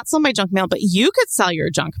have not sold my junk mail, but you could sell your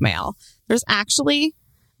junk mail. There's actually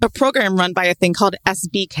a program run by a thing called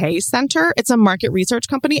SBK Center. It's a market research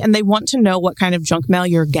company, and they want to know what kind of junk mail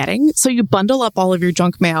you're getting. So you bundle up all of your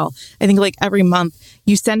junk mail. I think every month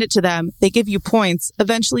you send it to them. They give you points.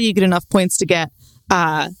 Eventually you get enough points to get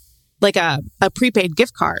a prepaid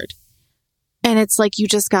gift card. And it's like you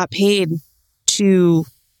just got paid to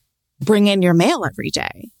bring in your mail every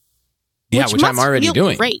day. Yeah, which I'm already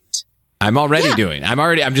doing. Great. I'm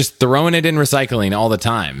just throwing it in recycling all the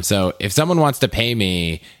time. So if someone wants to pay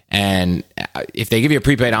me and if they give you a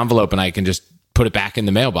prepaid envelope and I can just put it back in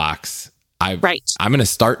the mailbox, I'm going to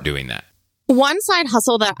start doing that. One side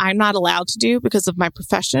hustle that I'm not allowed to do because of my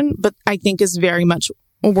profession, but I think is very much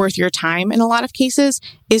worth your time in a lot of cases,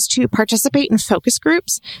 is to participate in focus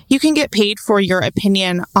groups. You can get paid for your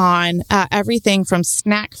opinion on everything from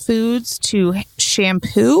snack foods to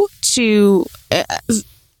shampoo to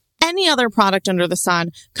any other product under the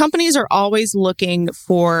sun. Companies are always looking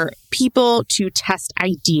for people to test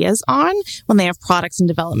ideas on when they have products in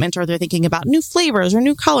development or they're thinking about new flavors or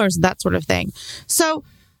new colors, that sort of thing. So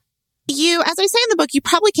as I say in the book, you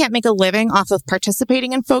probably can't make a living off of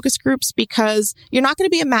participating in focus groups because you're not going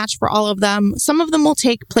to be a match for all of them. Some of them will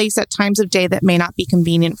take place at times of day that may not be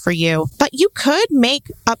convenient for you, but you could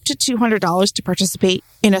make up to $200 to participate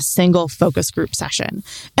in a single focus group session.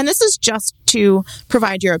 And this is just to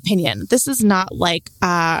provide your opinion. This is not like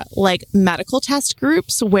medical test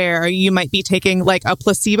groups where you might be taking a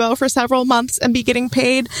placebo for several months and be getting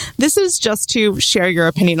paid. This is just to share your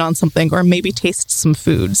opinion on something or maybe taste some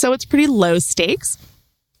food. So it's pretty low stakes.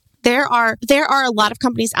 There are a lot of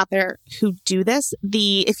companies out there who do this.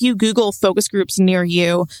 If you Google focus groups near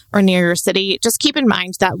you or near your city, just keep in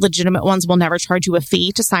mind that legitimate ones will never charge you a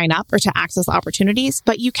fee to sign up or to access opportunities.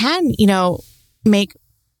 But you can, make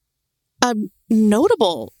a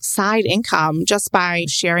notable side income just by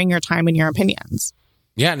sharing your time and your opinions.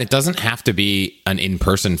 Yeah, and it doesn't have to be an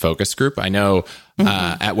in-person focus group. I know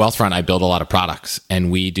at Wealthfront, I build a lot of products,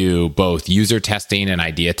 and we do both user testing and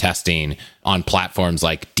idea testing on platforms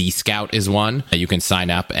like D-Scout is one. You can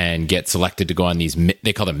sign up and get selected to go on these,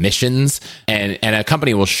 they call them missions, and a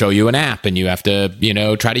company will show you an app, and you have to,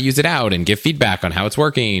 try to use it out and give feedback on how it's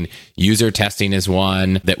working. User testing is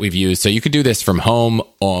one that we've used. So you could do this from home.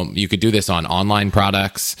 You could do this on online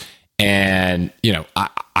products. And,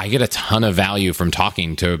 I get a ton of value from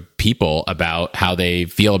talking to people about how they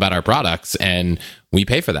feel about our products, and we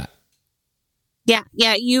pay for that. Yeah.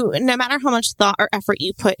 No matter how much thought or effort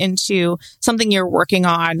you put into something you're working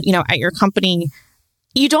on, at your company,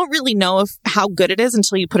 you don't really know how good it is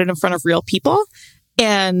until you put it in front of real people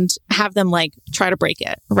and have them try to break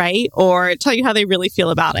it, right? Or tell you how they really feel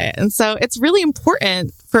about it. And so it's really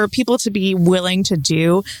important for people to be willing to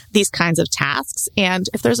do these kinds of tasks. And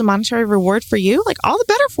if there's a monetary reward for you, all the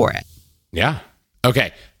better for it. Yeah.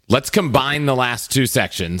 Okay. Let's combine the last two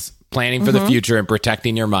sections, planning for the future and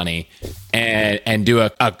protecting your money, and do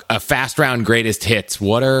a fast round greatest hits.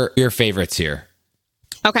 What are your favorites here?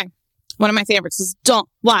 Okay. One of my favorites is don't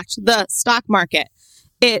watch the stock market.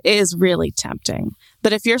 It is really tempting.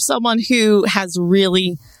 But if you're someone who has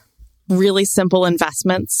really, really simple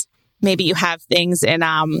investments, maybe you have things in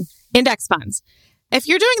index funds. If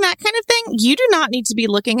you're doing that kind of thing, you do not need to be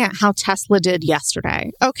looking at how Tesla did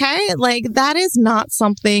yesterday. Okay? That is not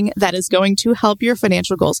something that is going to help your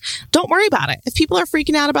financial goals. Don't worry about it. If people are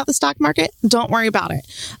freaking out about the stock market, don't worry about it.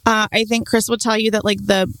 I think Chris would tell you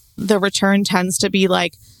that the return tends to be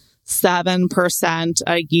 7%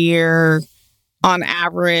 a year on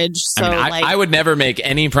average. So I would never make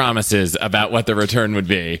any promises about what the return would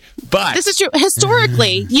be, but this is true.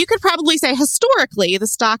 Historically, you could probably say the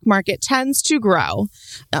stock market tends to grow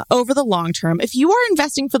over the long term. If you are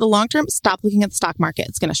investing for the long term, stop looking at the stock market.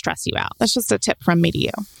 It's going to stress you out. That's just a tip from me to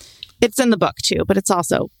you. It's in the book too, but it's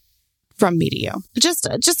also from me to you.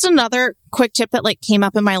 Just another quick tip that came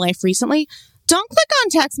up in my life recently. Don't click on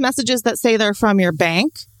text messages that say they're from your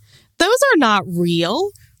bank. Those are not real.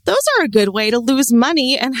 Those are a good way to lose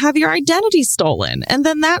money and have your identity stolen. And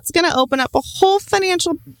then that's going to open up a whole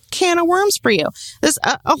financial can of worms for you. There's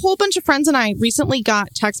a whole bunch of friends and I recently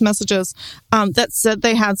got text messages that said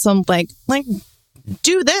they had some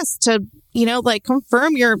do this to,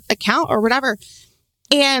 confirm your account or whatever.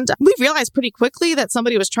 And we realized pretty quickly that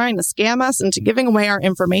somebody was trying to scam us into giving away our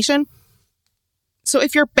information. So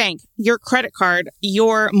if your bank, your credit card,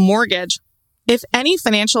 your mortgage, if any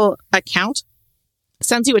financial account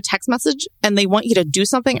sends you a text message and they want you to do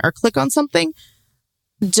something or click on something,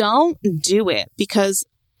 don't do it, because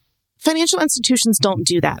financial institutions don't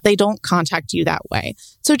do that. They don't contact you that way.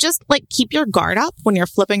 So just keep your guard up when you're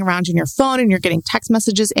flipping around in your phone and you're getting text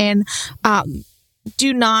messages in.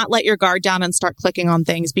 Do not let your guard down and start clicking on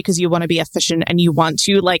things because you want to be efficient and you want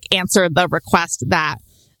to answer the request that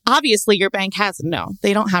obviously your bank has. No,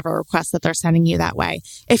 they don't have a request that they're sending you that way.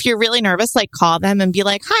 If you're really nervous, call them and be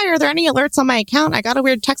like, hi, are there any alerts on my account? I got a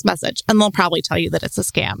weird text message. And they'll probably tell you that it's a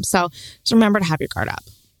scam. So just remember to have your guard up.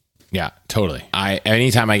 Yeah, totally.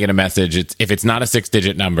 Anytime I get a message, if it's not a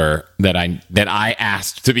 6-digit number that I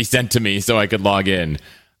asked to be sent to me so I could log in,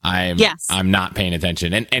 I'm not paying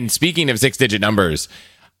attention. And speaking of 6-digit numbers,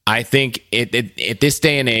 I think at this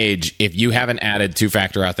day and age, if you haven't added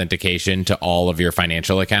 2-factor authentication to all of your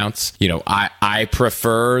financial accounts, I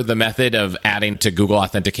prefer the method of adding to Google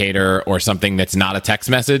Authenticator or something that's not a text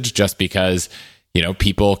message, just because,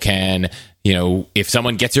 people can, if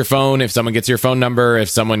someone gets your phone, if someone gets your phone number, if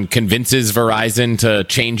someone convinces Verizon to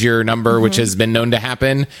change your number, which has been known to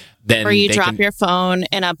happen, then or you drop your phone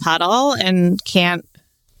in a puddle and can't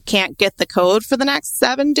get the code for the next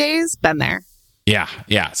 7 days, been there.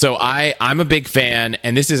 Yeah. So I'm a big fan,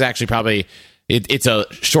 and this is actually probably, it's a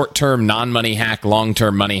short-term non-money hack,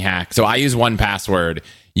 long-term money hack. So I use 1Password.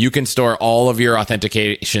 You can store all of your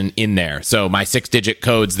authentication in there. So my 6-digit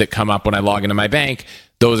codes that come up when I log into my bank,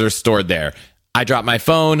 those are stored there. I drop my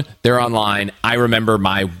phone, they're online. I remember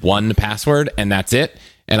my 1Password, and that's it.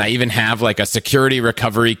 And I even have a security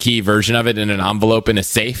recovery key version of it in an envelope in a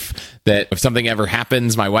safe that if something ever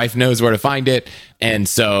happens, my wife knows where to find it. And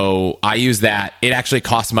so I use that. It actually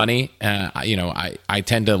costs money. I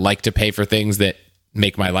tend to like to pay for things that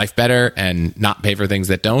make my life better and not pay for things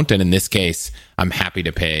that don't. And in this case, I'm happy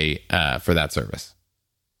to pay for that service.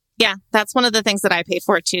 Yeah, that's one of the things that I pay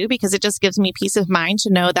for too, because it just gives me peace of mind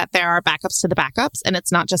to know that there are backups to the backups, and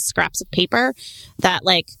it's not just scraps of paper that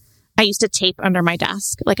I used to tape under my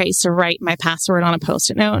desk. I used to write my password on a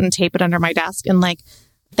Post-it note and tape it under my desk. And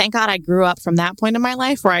thank God I grew up from that point in my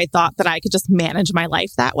life where I thought that I could just manage my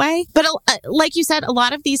life that way. But like you said, a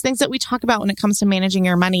lot of these things that we talk about when it comes to managing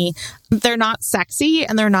your money, they're not sexy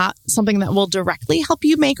and they're not something that will directly help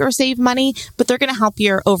you make or save money, but they're going to help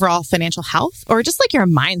your overall financial health or just your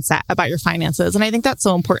mindset about your finances. And I think that's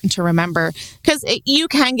so important to remember, because you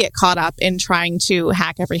can get caught up in trying to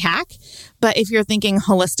hack every hack. But if you're thinking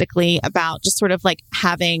holistically about just sort of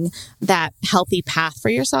having that healthy path for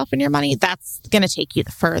yourself and your money, that's going to take you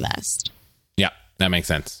the furthest. Yeah, that makes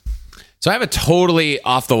sense. So I have a totally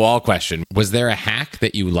off the wall question. Was there a hack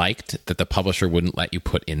that you liked that the publisher wouldn't let you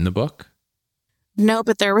put in the book? No,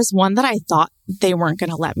 but there was one that I thought they weren't going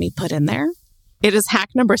to let me put in there. It is hack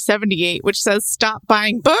number 78, which says stop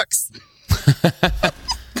buying books. I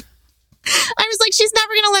was like, she's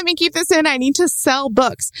never going to let me keep this in. I need to sell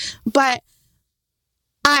books. But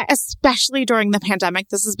especially during the pandemic,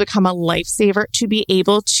 this has become a lifesaver to be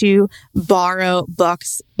able to borrow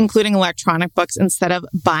books, including electronic books, instead of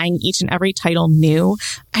buying each and every title new.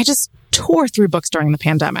 I just tore through books during the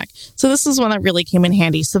pandemic. So this is one that really came in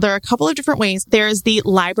handy. So there are a couple of different ways. There's the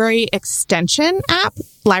library extension app,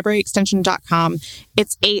 libraryextension.com.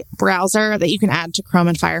 It's a browser that you can add to Chrome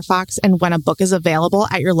and Firefox. And when a book is available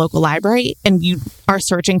at your local library and you are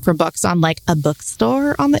searching for books on like a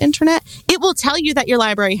bookstore on the internet, it will tell you that your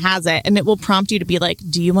library has it. And it will prompt you to be like,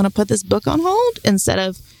 do you want to put this book on hold instead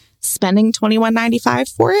of spending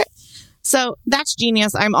 $21.95 for it? So that's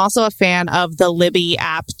genius. I'm also a fan of the Libby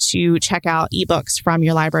app to check out ebooks from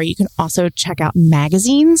your library. You can also check out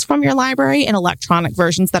magazines from your library in electronic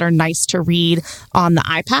versions that are nice to read on the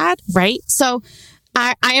iPad, right? So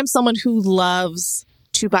I am someone who loves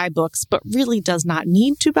to buy books, but really does not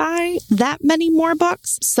need to buy that many more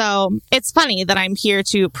books. So it's funny that I'm here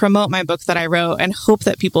to promote my book that I wrote and hope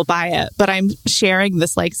that people buy it. But I'm sharing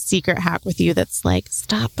this like secret hack with you that's like,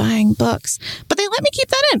 stop buying books. But they let me keep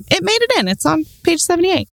that in. It made it in. It's on page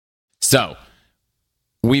 78. So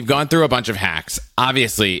we've gone through a bunch of hacks.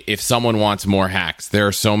 Obviously, if someone wants more hacks, there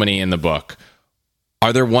are so many in the book.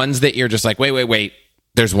 Are there ones that you're just like, wait,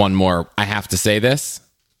 there's one more. I have to say this?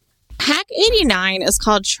 Hack 89 is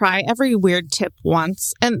called Try Every Weird Tip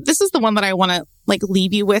Once. And this is the one that I want to like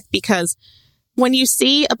leave you with, because when you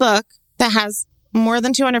see a book that has more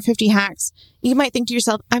than 250 hacks, you might think to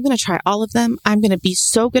yourself, I'm going to try all of them. I'm going to be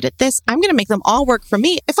so good at this. I'm going to make them all work for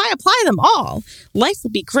me. If I apply them all, life will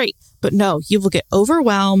be great. But no, you will get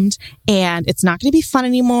overwhelmed and it's not going to be fun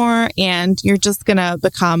anymore. And you're just going to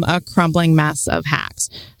become a crumbling mess of hacks.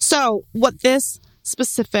 So what this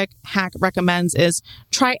specific hack recommends is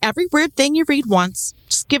try every weird thing you read once.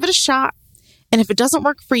 Just give it a shot. And if it doesn't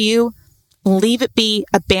work for you, leave it be,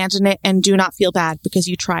 abandon it, and do not feel bad because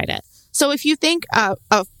you tried it. So if you think a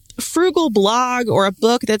frugal blog or a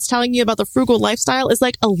book that's telling you about the frugal lifestyle is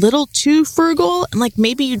like a little too frugal, and like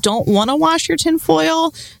maybe you don't want to wash your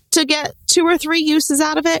tinfoil to get 2 or 3 uses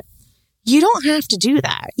out of it, you don't have to do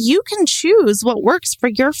that. You can choose what works for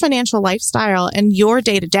your financial lifestyle and your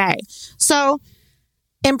day to day. So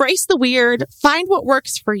embrace the weird, find what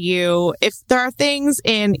works for you. If there are things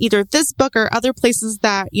in either this book or other places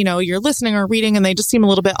that, you know, you're listening or reading and they just seem a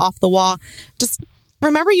little bit off the wall, just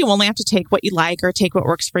remember you only have to take what you like or take what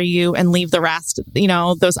works for you and leave the rest. You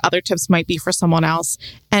know, those other tips might be for someone else.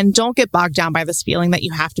 And don't get bogged down by this feeling that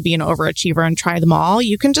you have to be an overachiever and try them all.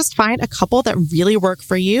 You can just find a couple that really work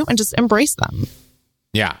for you and just embrace them.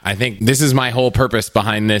 Yeah, I think this is my whole purpose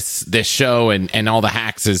behind this show and all the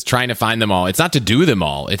hacks is trying to find them all. It's not to do them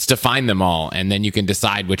all. It's to find them all. And then you can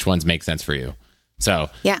decide which ones make sense for you. So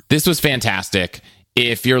yeah, this was fantastic.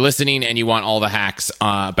 If you're listening and you want all the hacks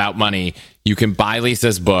about money, you can buy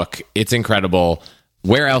Lisa's book. It's incredible.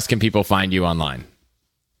 Where else can people find you online?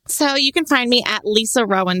 So you can find me at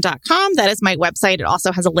lisarowan.com. That is my website. It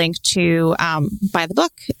also has a link to buy the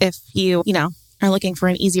book if you are looking for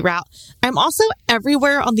an easy route. I'm also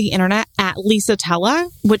everywhere on the internet at Lisa Tella,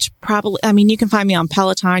 which you can find me on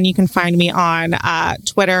Peloton. You can find me on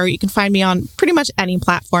Twitter. You can find me on pretty much any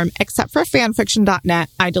platform except for fanfiction.net.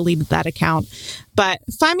 I deleted that account. But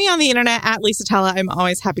find me on the internet at Lisa Tella. I'm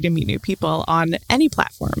always happy to meet new people on any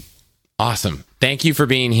platform. Awesome. Thank you for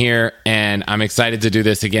being here. And I'm excited to do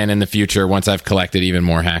this again in the future once I've collected even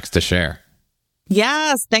more hacks to share.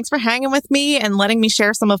 Yes. Thanks for hanging with me and letting me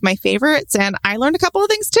share some of my favorites. And I learned a couple of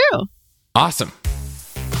things too. Awesome.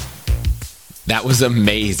 That was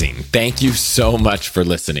amazing. Thank you so much for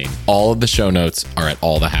listening. All of the show notes are at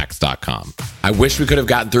allthehacks.com. I wish we could have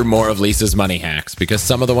gotten through more of Lisa's money hacks because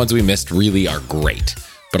some of the ones we missed really are great,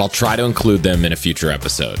 but I'll try to include them in a future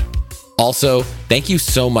episode. Also, thank you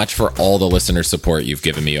so much for all the listener support you've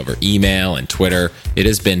given me over email and Twitter. It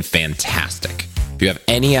has been fantastic. If you have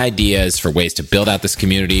any ideas for ways to build out this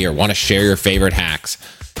community or want to share your favorite hacks,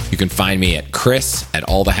 you can find me at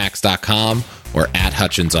chris@allthehacks.com or at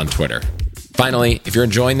Hutchins on Twitter. Finally, if you're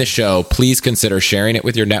enjoying the show, please consider sharing it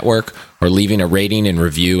with your network or leaving a rating and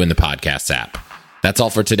review in the podcast app. That's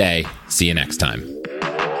all for today. See you next time.